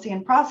policy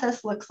and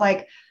process looks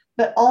like,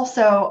 but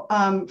also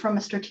from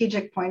a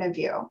strategic point of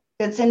view.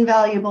 It's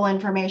invaluable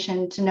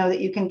information to know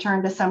that you can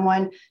turn to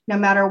someone no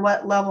matter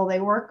what level they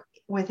work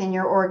within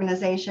your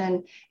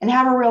organization and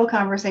have a real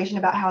conversation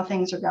about how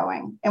things are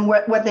going and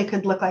what they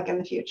could look like in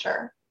the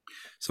future.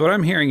 So what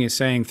I'm hearing you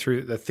saying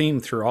through the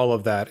theme through all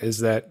of that is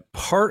that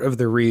part of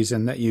the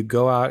reason that you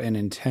go out and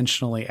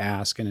intentionally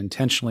ask and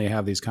intentionally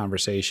have these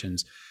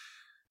conversations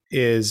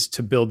is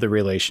to build the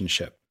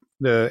relationship.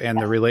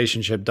 The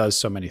relationship does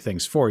so many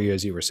things for you,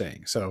 as you were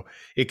saying. So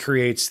it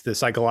creates the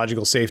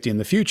psychological safety in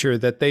the future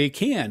that they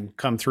can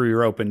come through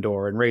your open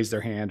door and raise their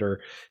hand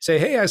or say,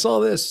 hey, I saw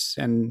this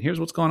and here's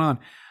what's going on.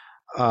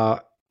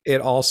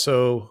 It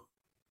also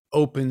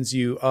opens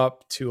you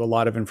up to a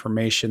lot of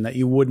information that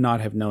you would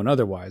not have known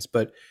otherwise.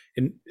 But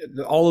in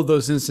all of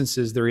those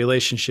instances, the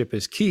relationship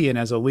is key. And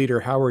as a leader,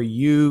 how are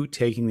you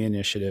taking the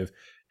initiative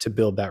to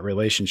build that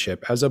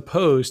relationship as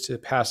opposed to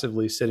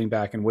passively sitting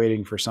back and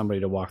waiting for somebody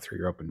to walk through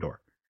your open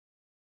door?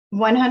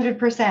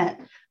 100%.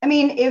 I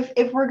mean,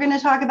 if we're going to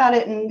talk about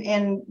it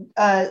in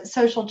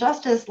social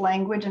justice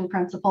language and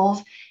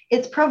principles,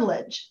 it's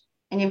privilege.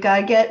 And you've got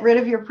to get rid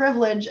of your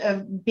privilege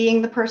of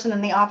being the person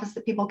in the office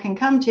that people can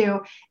come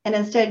to and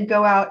instead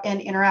go out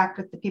and interact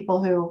with the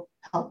people who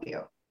help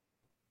you.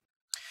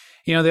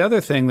 You know, the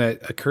other thing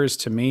that occurs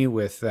to me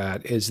with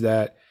that is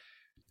that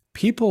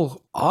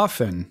people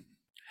often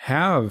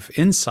have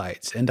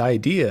insights and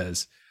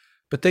ideas,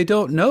 but they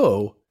don't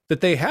know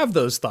that they have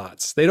those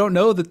thoughts. They don't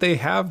know that they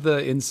have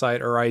the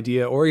insight or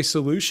idea or a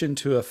solution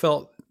to a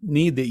felt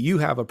need that you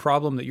have, a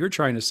problem that you're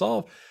trying to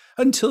solve,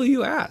 until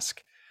you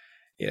ask.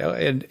 You know,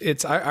 and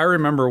it's, I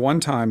remember one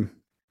time,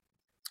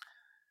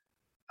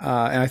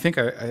 and I think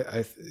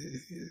I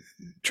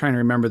trying to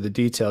remember the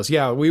details.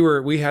 Yeah,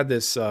 we had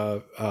this,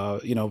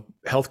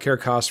 healthcare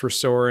costs were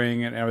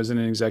soaring, and I was in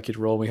an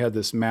executive role. We had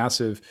this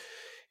massive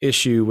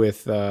issue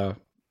with the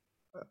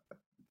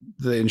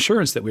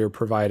insurance that we were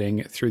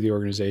providing through the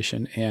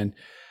organization, and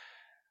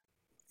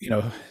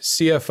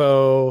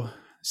CFO,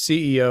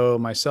 CEO,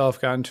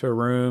 myself got into a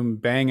room,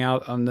 bang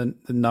out on the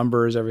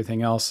numbers,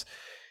 everything else.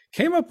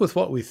 Came up with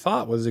what we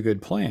thought was a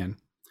good plan.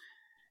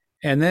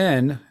 And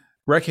then,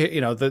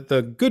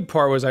 the good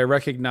part was I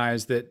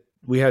recognized that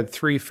we had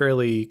three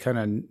fairly kind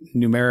of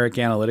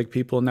numeric analytic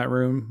people in that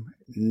room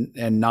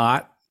and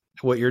not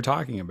what you're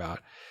talking about.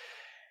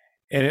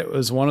 And it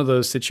was one of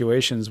those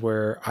situations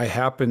where I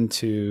happened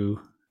to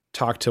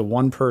talk to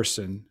one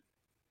person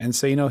and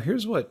say,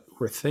 here's what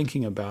we're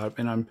thinking about.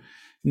 And I'm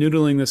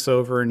noodling this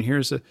over, and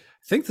I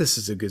think this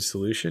is a good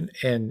solution.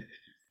 And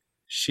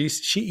she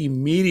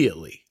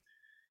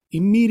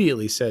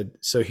immediately said,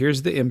 so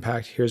here's the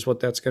impact. Here's what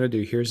that's going to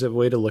do. Here's a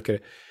way to look at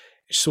it.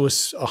 So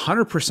it's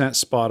 100%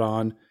 spot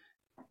on,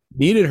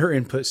 needed her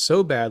input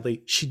so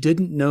badly. She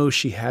didn't know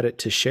she had it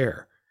to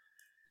share.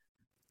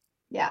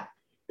 Yeah.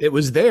 It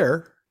was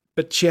there,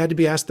 but she had to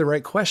be asked the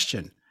right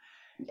question.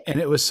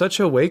 And it was such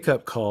a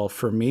wake-up call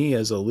for me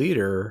as a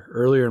leader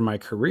earlier in my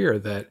career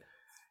that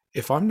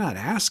if I'm not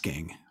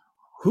asking,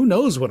 who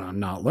knows what I'm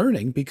not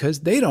learning,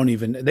 because they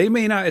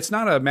may not, it's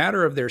not a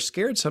matter of they're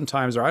scared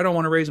sometimes, or I don't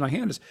want to raise my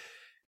hand. It's,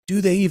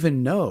 do they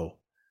even know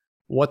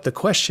what the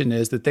question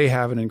is that they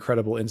have an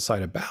incredible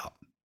insight about?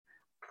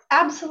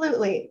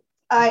 Absolutely.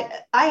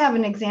 I have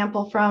an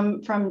example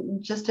from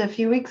just a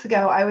few weeks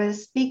ago. I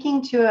was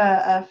speaking to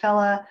a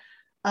fella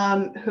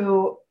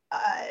who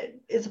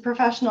is a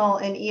professional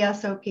in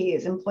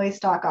ESOPs, employee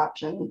stock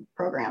option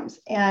programs.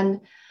 And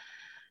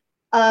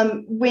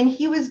when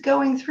he was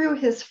going through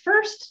his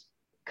first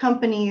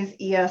company's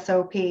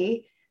ESOP,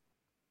 he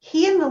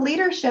and the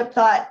leadership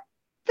thought,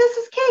 this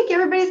is cake.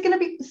 Everybody's going to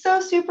be so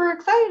super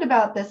excited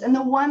about this. And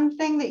the one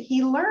thing that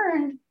he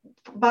learned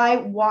by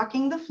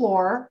walking the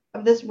floor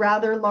of this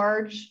rather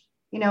large,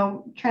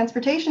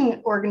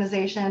 transportation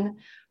organization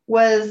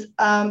was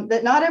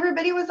that not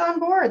everybody was on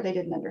board. They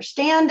didn't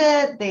understand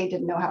it. They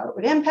didn't know how it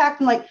would impact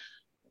them. Like,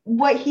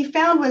 what he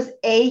found was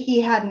A,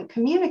 he hadn't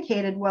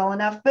communicated well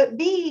enough, but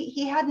B,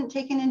 he hadn't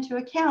taken into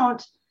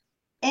account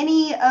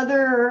any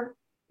other,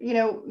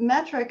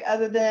 metric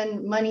other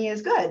than money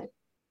is good.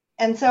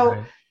 And so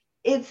Right.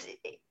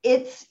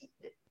 it's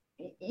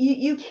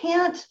you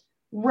can't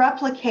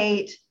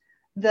replicate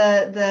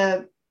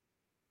the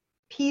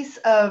piece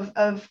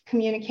of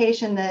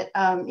communication that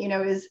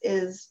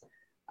is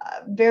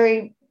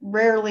very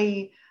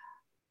rarely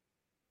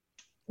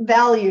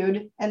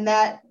valued, and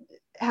that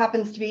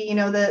happens to be,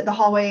 the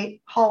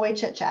hallway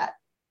chit chat.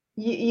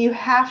 You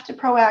have to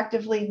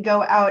proactively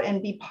go out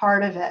and be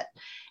part of it.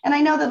 And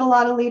I know that a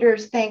lot of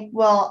leaders think,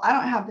 well, I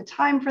don't have the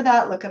time for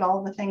that. Look at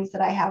all the things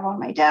that I have on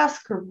my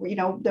desk or,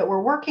 that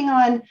we're working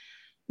on.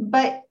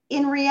 But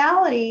in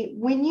reality,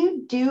 when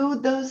you do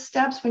those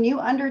steps, when you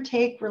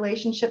undertake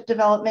relationship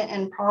development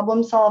and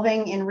problem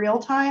solving in real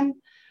time,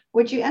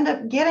 what you end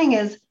up getting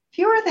is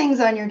fewer things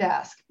on your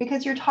desk,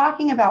 because you're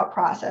talking about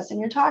process and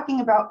you're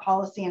talking about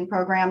policy and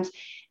programs,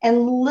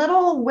 and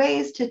little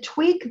ways to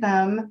tweak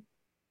them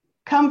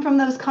come from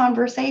those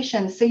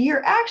conversations. So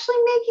you're actually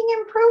making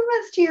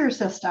improvements to your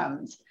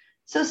systems.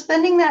 So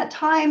spending that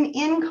time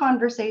in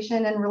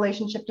conversation and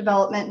relationship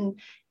development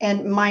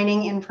and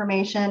mining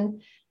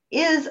information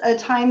is a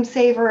time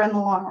saver in the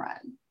long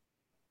run.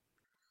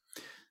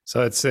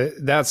 So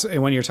that's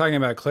when you're talking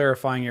about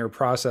clarifying your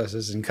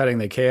processes and cutting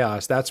the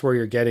chaos, that's where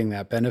you're getting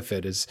that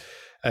benefit, is,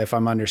 if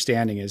I'm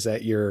understanding, is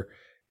that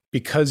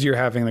because you're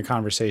having the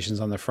conversations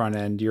on the front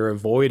end, you're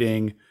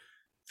avoiding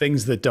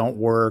things that don't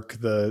work,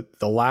 the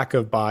lack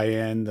of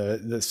buy-in,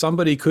 the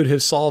somebody could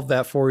have solved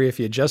that for you if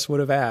you just would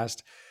have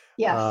asked.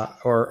 Yes.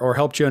 Or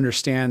helped you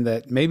understand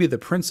that maybe the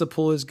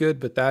principle is good,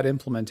 but that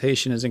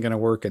implementation isn't going to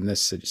work in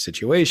this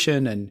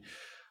situation. And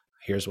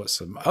here's what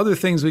some other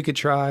things we could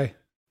try.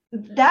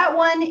 That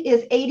one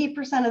is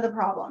 80% of the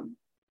problem.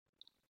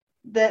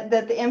 That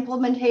the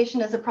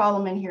implementation is a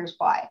problem, and here's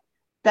why.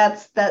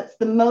 That's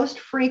the most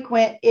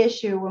frequent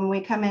issue when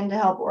we come in to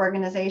help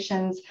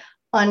organizations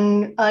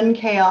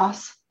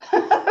unchaos.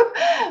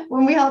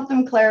 When we help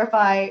them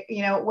clarify,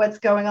 what's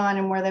going on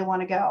and where they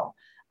want to go.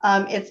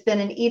 It's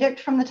been an edict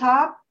from the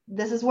top.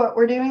 This is what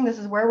we're doing. This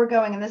is where we're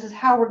going, and this is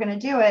how we're going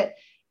to do it.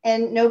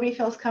 And nobody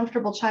feels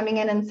comfortable chiming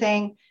in and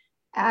saying,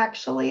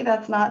 actually,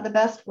 that's not the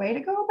best way to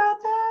go about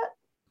that.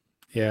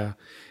 Yeah.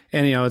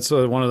 And, it's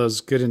one of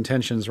those good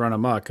intentions run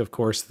amok. Of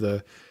course,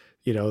 that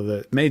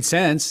made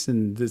sense.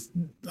 And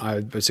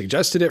I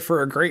suggested it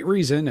for a great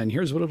reason. And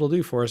here's what it'll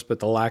do for us. But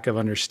the lack of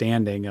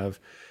understanding of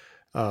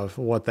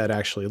what that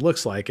actually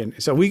looks like.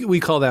 And so we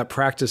call that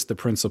practice the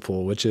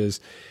principle, which is,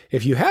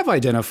 if you have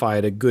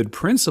identified a good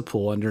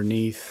principle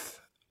underneath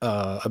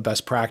a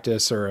best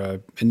practice or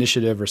a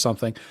initiative or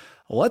something,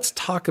 let's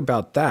talk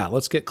about that.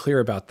 Let's get clear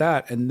about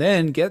that, and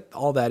then get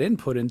all that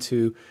input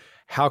into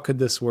how could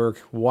this work?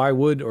 Why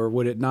would or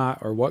would it not?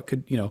 Or what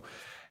could,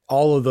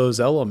 all of those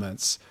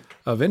elements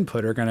of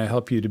input are going to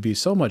help you to be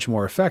so much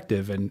more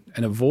effective and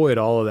avoid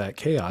all of that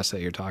chaos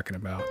that you're talking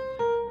about.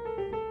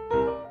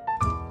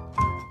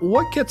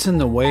 What gets in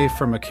the way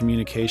from a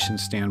communication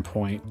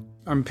standpoint?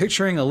 I'm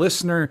picturing a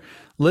listener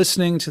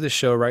listening to the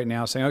show right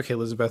now saying, okay,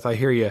 Elizabeth, I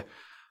hear you.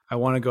 I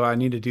want to go, I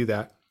need to do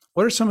that.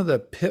 What are some of the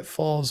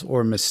pitfalls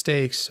or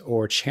mistakes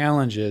or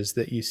challenges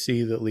that you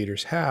see that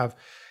leaders have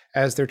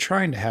as they're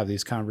trying to have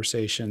these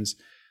conversations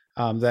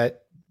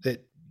that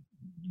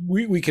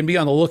we can be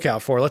on the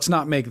lookout for? Let's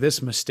not make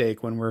this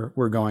mistake when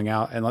we're going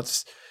out, and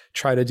let's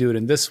try to do it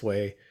in this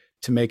way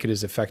to make it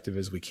as effective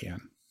as we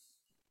can.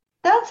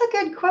 That's a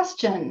good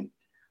question.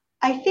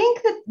 I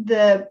think that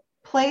the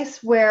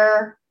place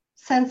where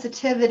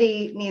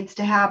sensitivity needs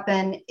to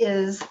happen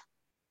is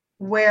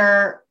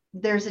where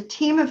there's a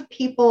team of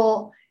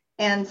people,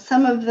 and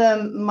some of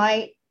them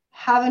might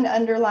have an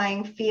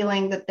underlying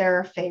feeling that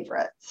they're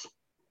favorites.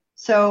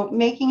 So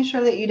making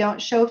sure that you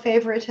don't show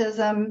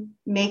favoritism,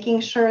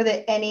 making sure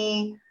that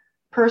any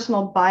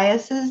personal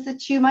biases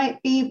that you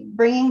might be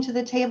bringing to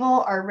the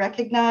table are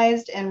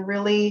recognized and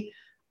really,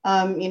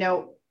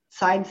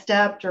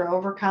 sidestepped or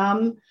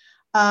overcome.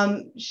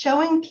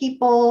 Showing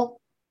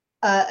people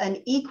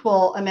an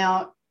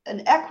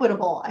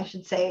equitable, I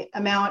should say,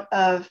 amount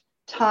of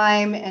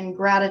time and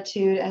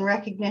gratitude and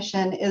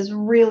recognition is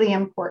really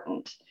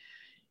important.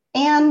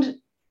 And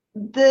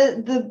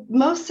the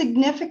most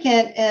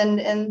significant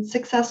and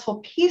successful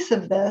piece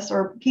of this,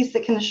 or piece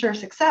that can assure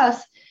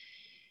success,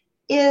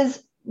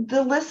 is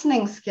the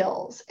listening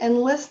skills.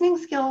 And listening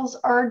skills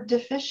are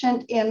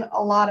deficient in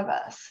a lot of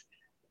us.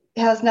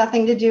 It has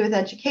nothing to do with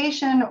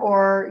education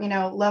or,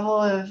 level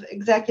of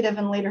executive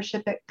and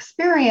leadership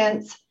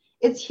experience.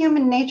 It's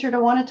human nature to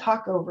want to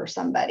talk over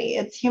somebody.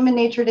 It's human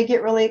nature to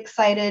get really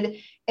excited,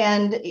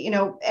 and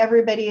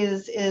everybody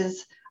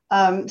is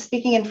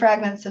speaking in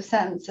fragments of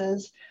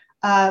sentences.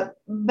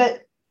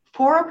 But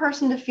for a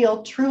person to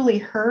feel truly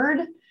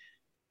heard,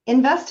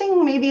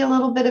 investing maybe a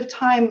little bit of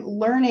time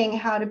learning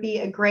how to be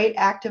a great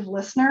active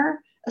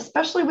listener,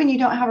 especially when you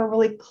don't have a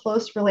really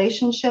close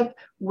relationship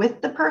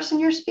with the person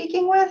you're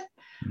speaking with,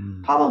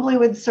 probably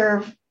would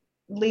serve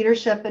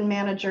leadership and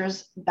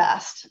managers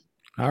best.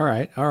 All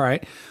right.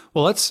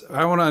 Well,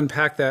 I want to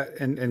unpack that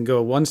and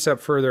go one step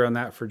further on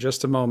that for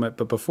just a moment.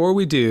 But before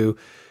we do,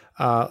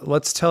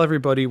 let's tell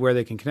everybody where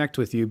they can connect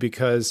with you,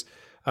 because,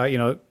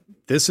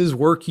 this is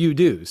work you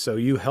do. So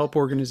you help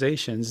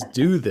organizations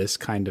do this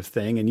kind of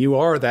thing, and you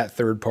are that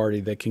third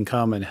party that can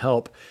come and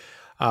help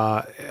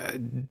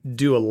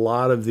do a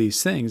lot of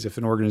these things if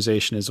an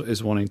organization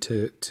is wanting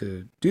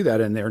to do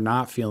that and they're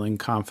not feeling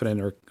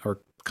confident or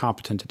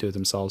competent to do it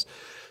themselves.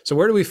 So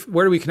where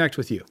do we connect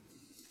with you?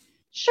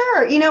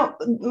 Sure.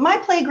 My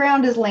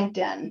playground is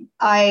LinkedIn.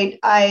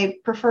 I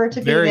prefer to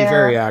be Very, there.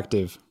 very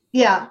active.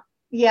 Yeah.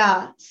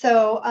 Yeah.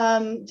 So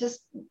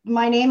just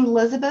my name,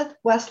 Elizabeth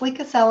Wesley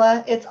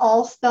Casella. It's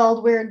all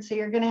spelled weird, so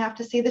you're going to have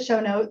to see the show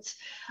notes.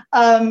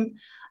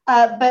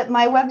 But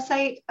my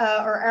website,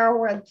 or our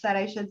website,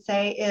 I should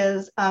say,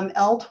 is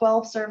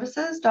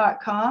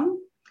l12services.com.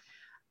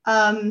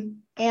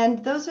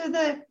 And those are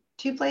the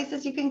two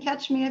places you can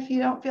catch me if you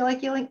don't feel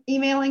like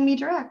emailing me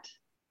direct.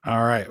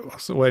 All right.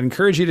 So I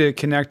encourage you to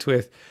connect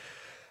with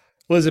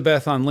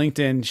Elizabeth on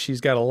LinkedIn.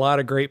 She's got a lot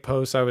of great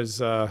posts. I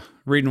was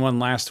reading one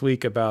last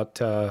week about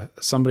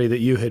somebody that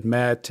you had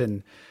met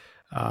and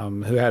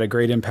who had a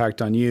great impact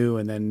on you,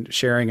 and then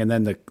sharing, and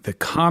then the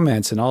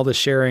comments and all the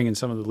sharing and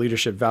some of the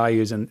leadership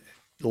values and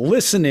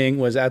listening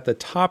was at the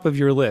top of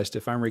your list,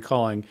 if I'm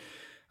recalling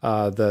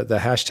the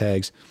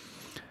hashtags.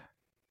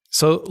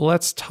 So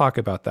let's talk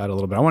about that a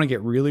little bit. I want to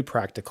get really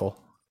practical.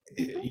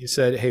 You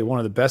said, hey, one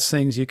of the best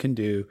things you can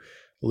do,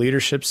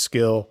 leadership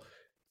skill,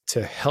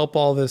 to help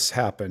all this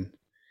happen.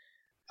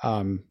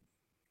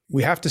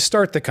 We have to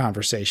start the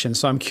conversation.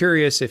 So I'm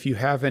curious if you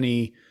have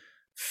any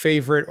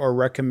favorite or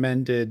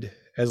recommended,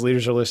 as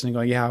leaders are listening,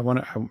 going, yeah,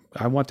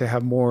 I want to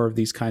have more of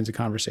these kinds of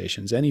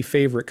conversations. Any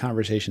favorite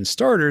conversation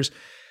starters?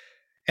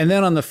 And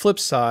then on the flip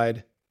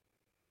side,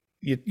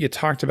 you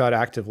talked about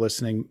active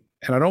listening,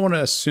 and I don't want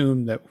to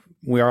assume that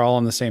we are all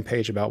on the same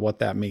page about what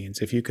that means.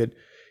 If you could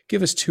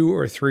give us 2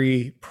 or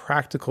 3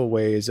 practical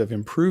ways of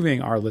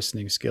improving our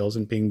listening skills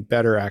and being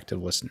better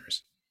active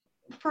listeners.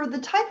 For the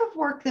type of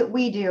work that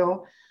we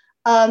do,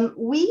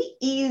 we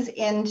ease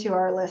into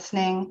our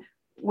listening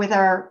with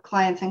our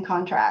clients and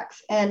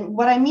contracts. And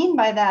what I mean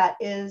by that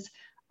is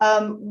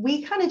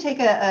we kind of take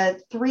a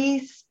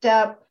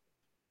 3-step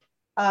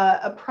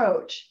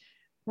approach.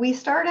 We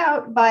start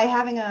out by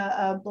having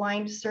a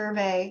blind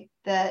survey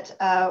that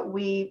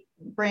we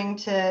bring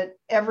to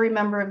every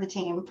member of the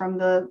team, from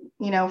the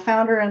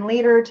founder and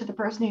leader to the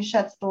person who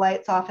shuts the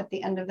lights off at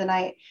the end of the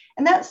night.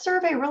 And that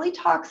survey really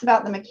talks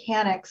about the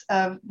mechanics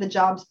of the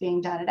jobs being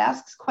done. It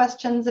asks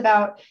questions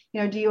about,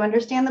 do you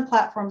understand the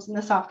platforms and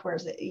the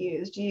softwares that you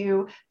use? Do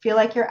you feel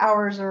like your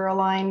hours are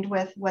aligned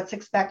with what's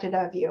expected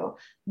of you?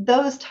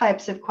 Those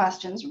types of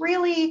questions,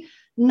 really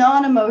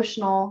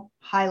non-emotional,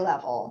 high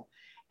level.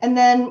 And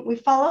then we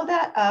follow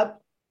that up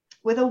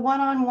with a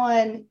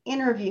one-on-one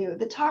interview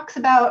that talks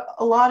about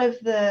a lot of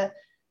the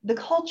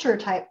culture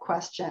type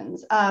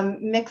questions,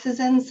 mixes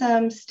in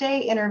some stay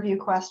interview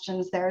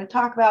questions there to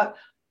talk about,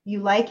 you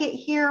like it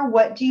here?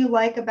 What do you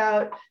like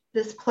about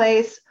this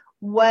place?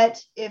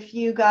 What, if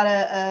you got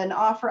an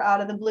offer out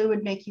of the blue,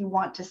 would make you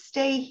want to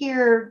stay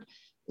here?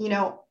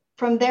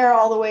 From there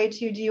all the way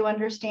to, do you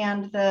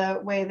understand the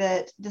way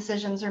that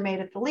decisions are made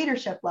at the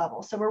leadership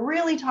level? So we're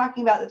really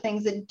talking about the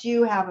things that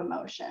do have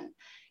emotion,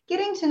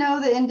 getting to know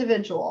the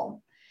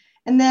individual.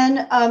 And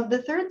then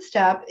the third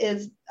step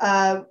is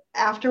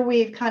after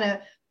we've kind of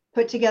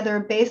put together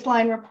a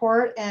baseline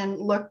report and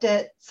looked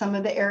at some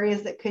of the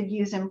areas that could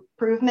use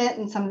improvement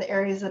and some of the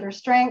areas that are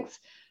strengths,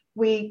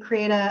 we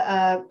create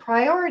a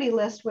priority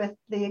list with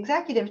the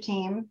executive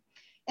team.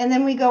 And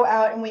then we go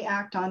out and we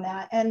act on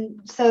that.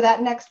 And so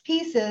that next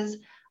piece is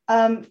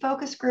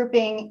focus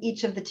grouping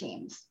each of the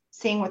teams,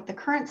 seeing what the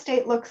current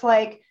state looks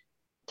like,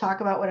 talk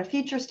about what a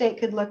future state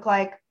could look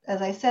like.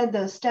 As I said,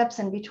 those steps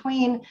in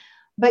between,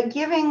 but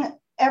giving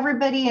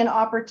everybody an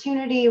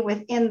opportunity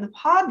within the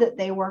pod that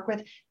they work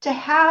with to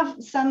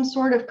have some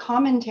sort of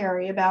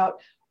commentary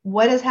about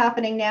what is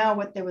happening now,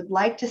 what they would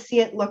like to see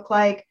it look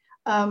like,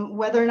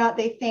 whether or not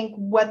they think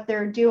what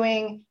they're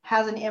doing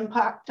has an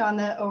impact on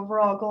the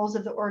overall goals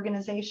of the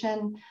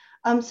organization.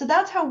 So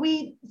that's how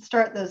we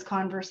start those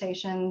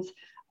conversations.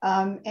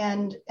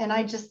 And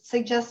I just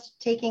suggest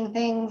taking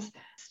things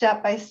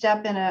step by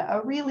step in a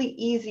really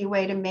easy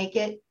way to make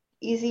it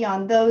easy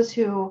on those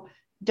who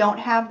don't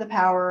have the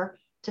power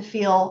to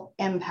feel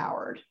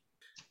empowered.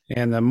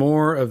 And the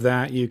more of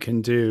that you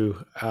can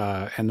do,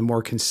 and the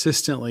more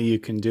consistently you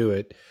can do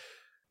it,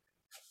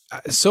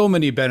 so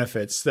many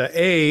benefits. So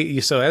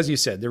as you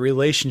said, the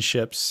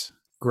relationships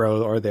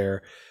grow are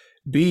there.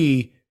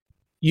 B,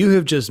 you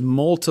have just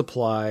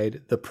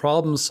multiplied the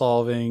problem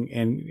solving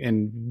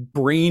and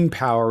brain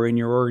power in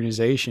your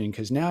organization,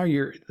 because now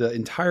the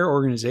entire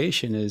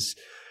organization is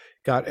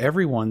got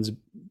everyone's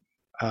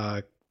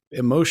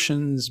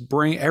emotions,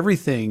 brain,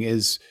 everything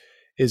is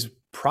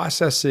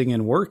processing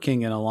and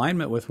working in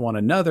alignment with one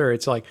another.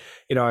 It's like,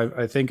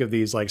 I think of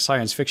these like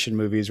science fiction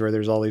movies where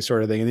there's all these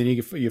sort of things. And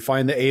then you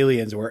find the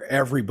aliens where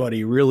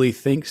everybody really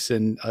thinks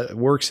and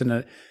works in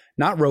a,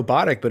 not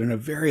robotic, but in a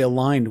very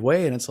aligned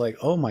way. And it's like,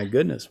 oh my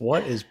goodness,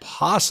 what is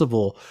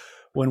possible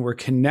when we're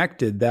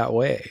connected that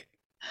way?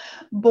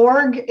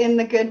 Borg in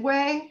the good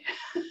way?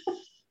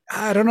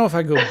 I don't know if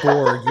I go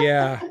Borg.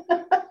 Yeah.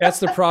 That's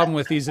the problem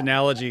with these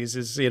analogies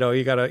is, you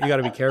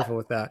gotta be careful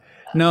with that.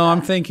 No,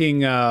 I'm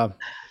thinking, I'm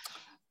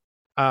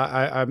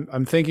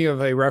thinking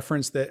of a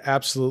reference that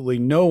absolutely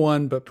no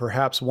one, but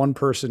perhaps one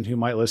person who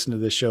might listen to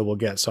this show will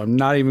get. So I'm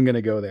not even going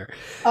to go there.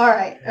 All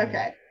right.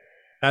 Okay.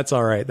 That's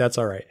all right. That's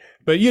all right.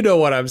 But you know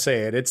what I'm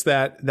saying. It's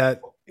the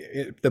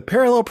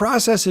parallel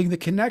processing, the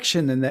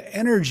connection and the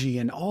energy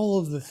and all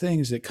of the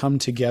things that come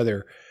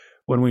together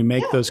when we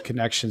make Yeah. those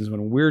connections,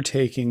 when we're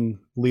taking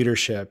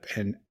leadership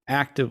and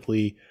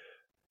actively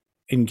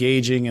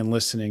engaging and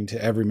listening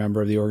to every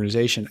member of the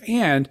organization.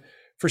 And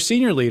for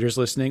senior leaders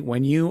listening,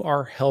 when you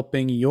are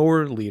helping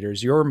your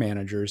leaders, your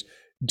managers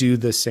do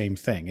the same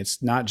thing,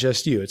 it's not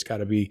just you, it's got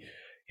to be,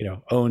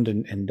 owned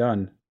and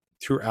done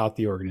throughout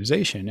the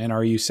organization. And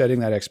are you setting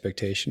that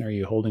expectation? Are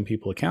you holding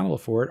people accountable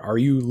for it? Are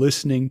you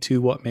listening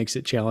to what makes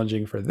it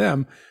challenging for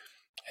them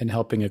and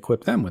helping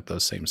equip them with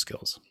those same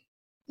skills?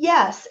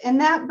 Yes.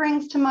 And that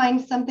brings to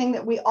mind something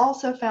that we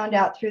also found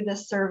out through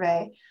this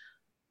survey.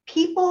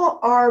 People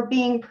are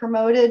being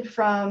promoted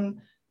from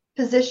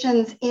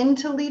positions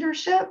into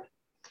leadership,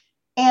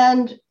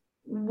 and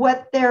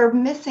what they're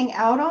missing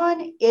out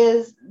on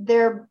is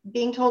they're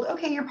being told,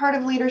 okay, you're part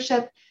of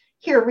leadership.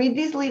 Here, read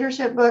these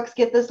leadership books,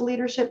 get this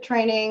leadership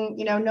training,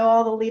 know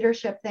all the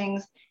leadership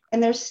things.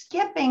 And they're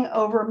skipping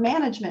over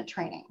management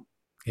training.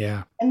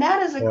 Yeah. And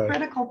that is a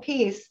critical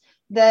piece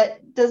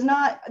that does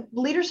not,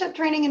 leadership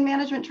training and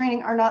management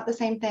training are not the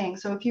same thing.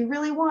 So if you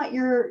really want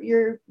your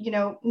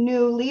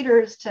new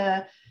leaders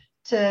to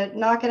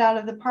knock it out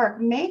of the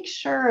park, make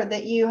sure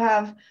that you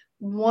have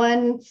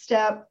one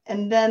step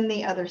and then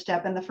the other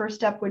step. And the first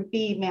step would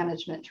be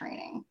management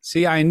training.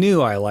 See, I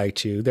knew I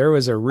liked you. There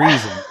was a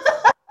reason.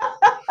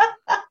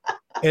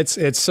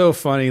 It's so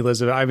funny,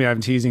 Elizabeth. I mean, I'm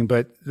teasing,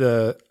 but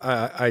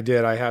I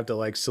have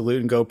to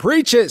salute and go,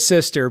 preach it,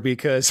 sister,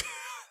 because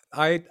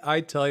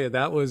I tell you,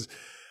 that was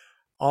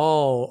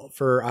all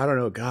for, I don't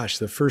know, gosh,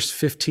 the first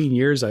 15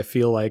 years, I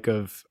feel like,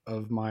 of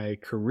my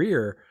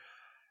career.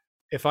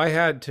 If I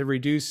had to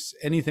reduce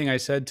anything I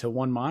said to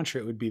one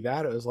mantra, it would be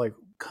that. It was like,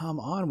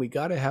 come on, we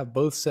got to have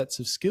both sets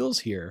of skills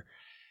here.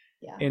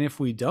 Yeah. And if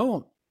we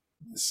don't,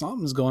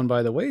 something's going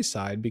by the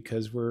wayside,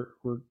 because we're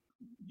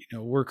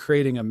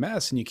creating a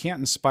mess, and you can't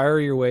inspire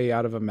your way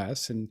out of a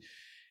mess. And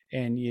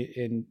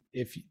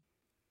if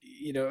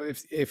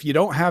you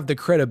don't have the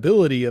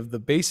credibility of the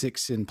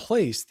basics in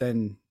place,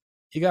 then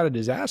you got a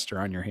disaster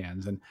on your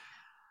hands. And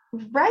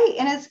right.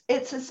 And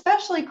it's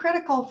especially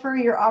critical for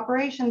your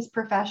operations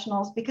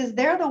professionals, because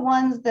they're the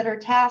ones that are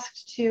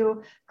tasked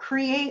to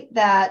create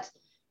that,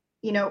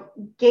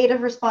 gate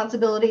of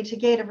responsibility to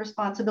gate of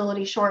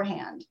responsibility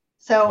shorthand.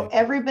 So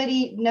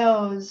everybody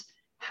knows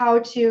how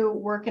to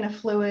work in a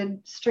fluid,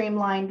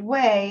 streamlined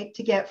way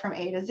to get from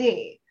A to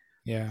Z.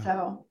 Yeah.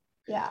 So,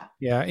 yeah.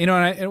 Yeah.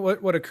 And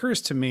what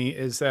occurs to me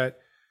is that,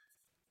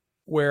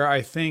 where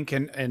I think,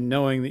 and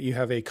knowing that you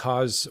have a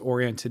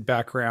cause-oriented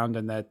background,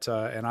 and that,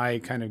 and I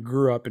kind of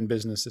grew up in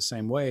business the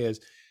same way, is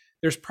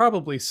there's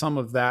probably some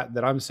of that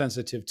I'm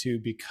sensitive to,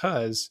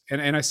 because,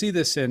 and I see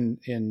this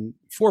in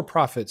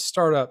for-profit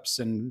startups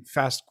and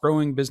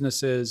fast-growing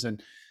businesses,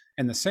 and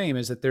the same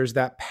is that there's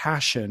that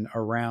passion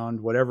around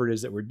whatever it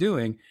is that we're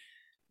doing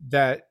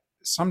that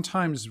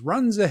sometimes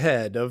runs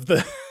ahead of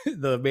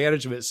the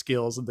management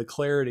skills and the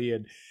clarity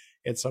and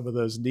some of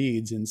those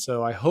needs. And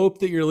so I hope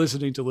that you're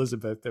listening to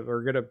Elizabeth, that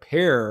we're going to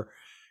pair.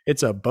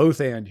 It's a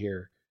both and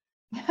here.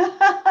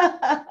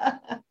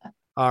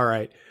 All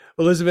right.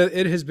 Elizabeth,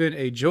 it has been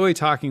a joy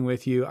talking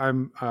with you.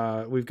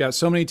 We've got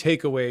so many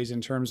takeaways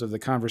in terms of the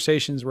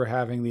conversations we're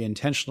having, the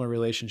intentional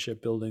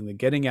relationship building, the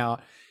getting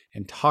out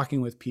and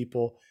talking with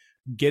people,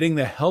 getting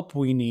the help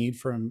we need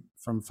from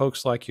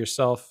folks like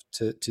yourself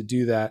to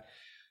do that.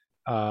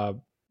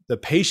 The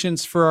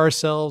patience for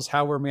ourselves,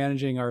 how we're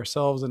managing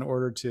ourselves in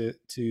order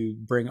to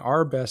bring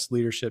our best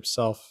leadership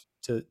self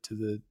to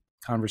the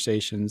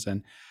conversations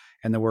and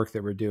the work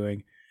that we're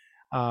doing.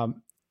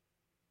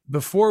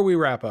 Before we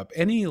wrap up,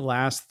 any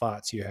last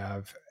thoughts you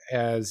have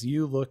as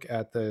you look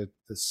at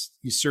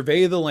you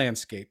survey the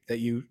landscape that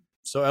you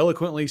so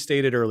eloquently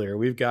stated earlier?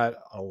 We've got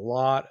a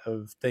lot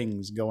of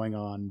things going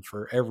on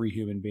for every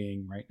human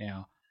being right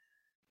now.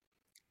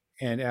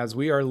 And as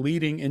we are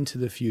leading into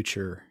the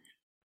future,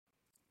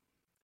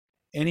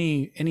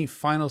 any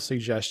final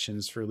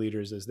suggestions for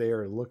leaders as they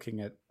are looking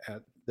at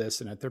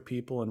this and at their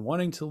people and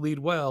wanting to lead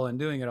well and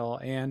doing it all?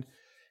 And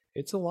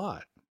it's a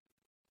lot.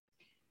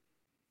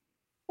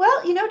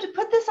 Well, to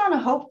put this on a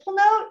hopeful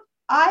note,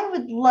 I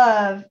would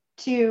love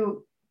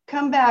to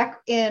come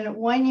back in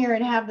 1 year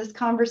and have this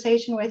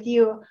conversation with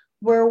you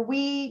where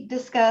we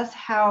discuss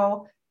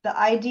how the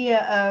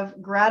idea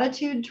of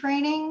gratitude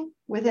training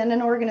within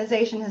an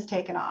organization has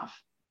taken off.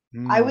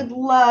 I would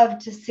love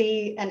to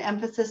see an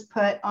emphasis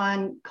put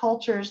on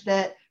cultures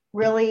that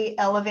really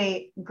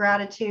elevate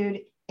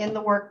gratitude in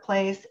the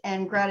workplace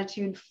and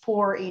gratitude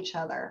for each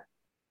other.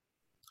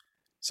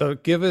 So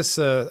give us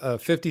a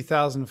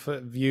 50,000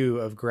 foot view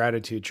of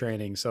gratitude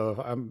training.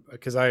 So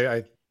because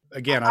I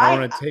don't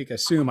want to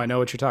assume I know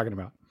what you're talking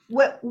about.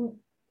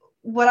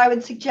 What I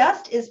would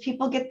suggest is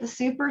people get the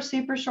super,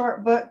 super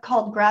short book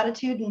called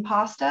Gratitude and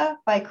Pasta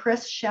by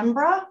Chris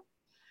Schembra.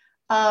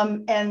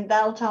 And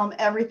that'll tell them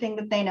everything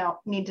that they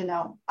need to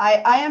know.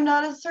 I am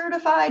not a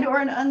certified or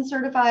an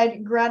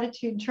uncertified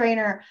gratitude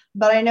trainer,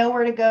 but I know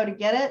where to go to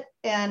get it.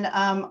 And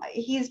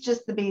he's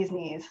just the bee's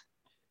knees.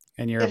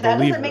 and you're if that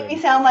doesn't make me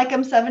sound like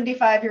I'm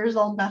 75 years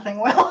old, nothing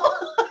will.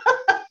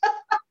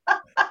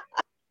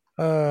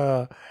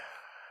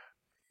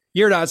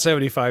 You're not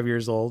 75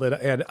 years old,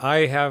 and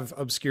I have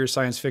obscure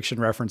science fiction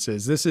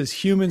references. This is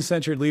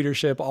human-centered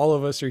leadership. All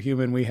of us are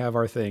human. We have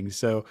our things.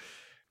 So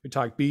we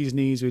talk bee's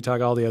knees. We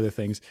talk all the other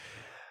things.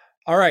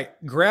 All right,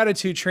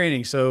 gratitude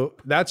training. So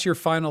that's your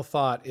final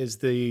thought, is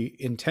the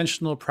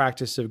intentional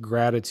practice of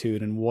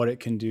gratitude and what it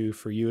can do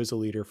for you as a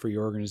leader, for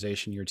your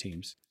organization, your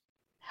teams.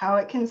 How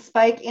it can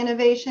spike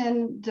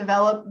innovation,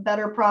 develop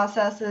better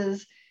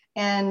processes,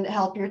 and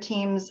help your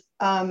teams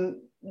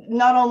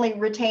not only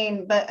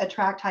retain, but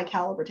attract high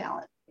caliber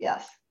talent.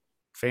 Yes.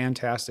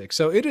 Fantastic.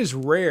 So it is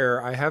rare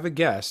I have a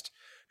guest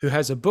who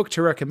has a book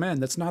to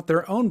recommend that's not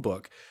their own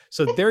book.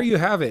 So there you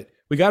have it.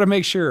 We got to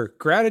make sure.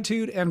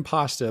 Gratitude and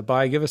Pasta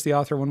by, give us the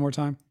author one more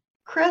time.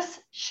 Chris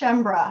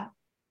Schembra.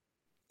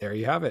 There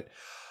you have it.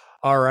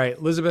 All right,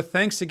 Elizabeth,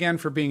 thanks again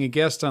for being a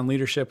guest on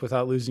Leadership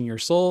Without Losing Your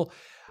Soul.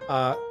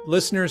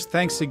 Listeners,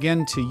 thanks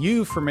again to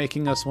you for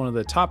making us one of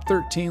the top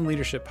 13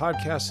 leadership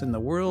podcasts in the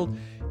world.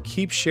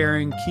 Keep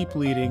sharing, keep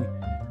leading.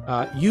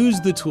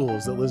 Use the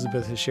tools that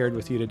Elizabeth has shared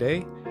with you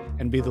today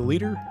and be the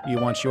leader you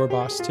want your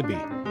boss to be.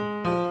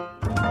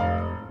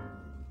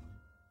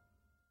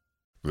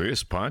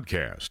 This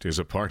podcast is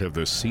a part of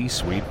the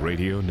C-Suite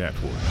Radio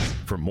Network.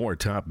 For more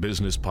top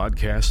business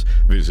podcasts,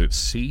 visit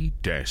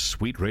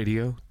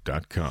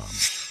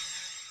c-suiteradio.com.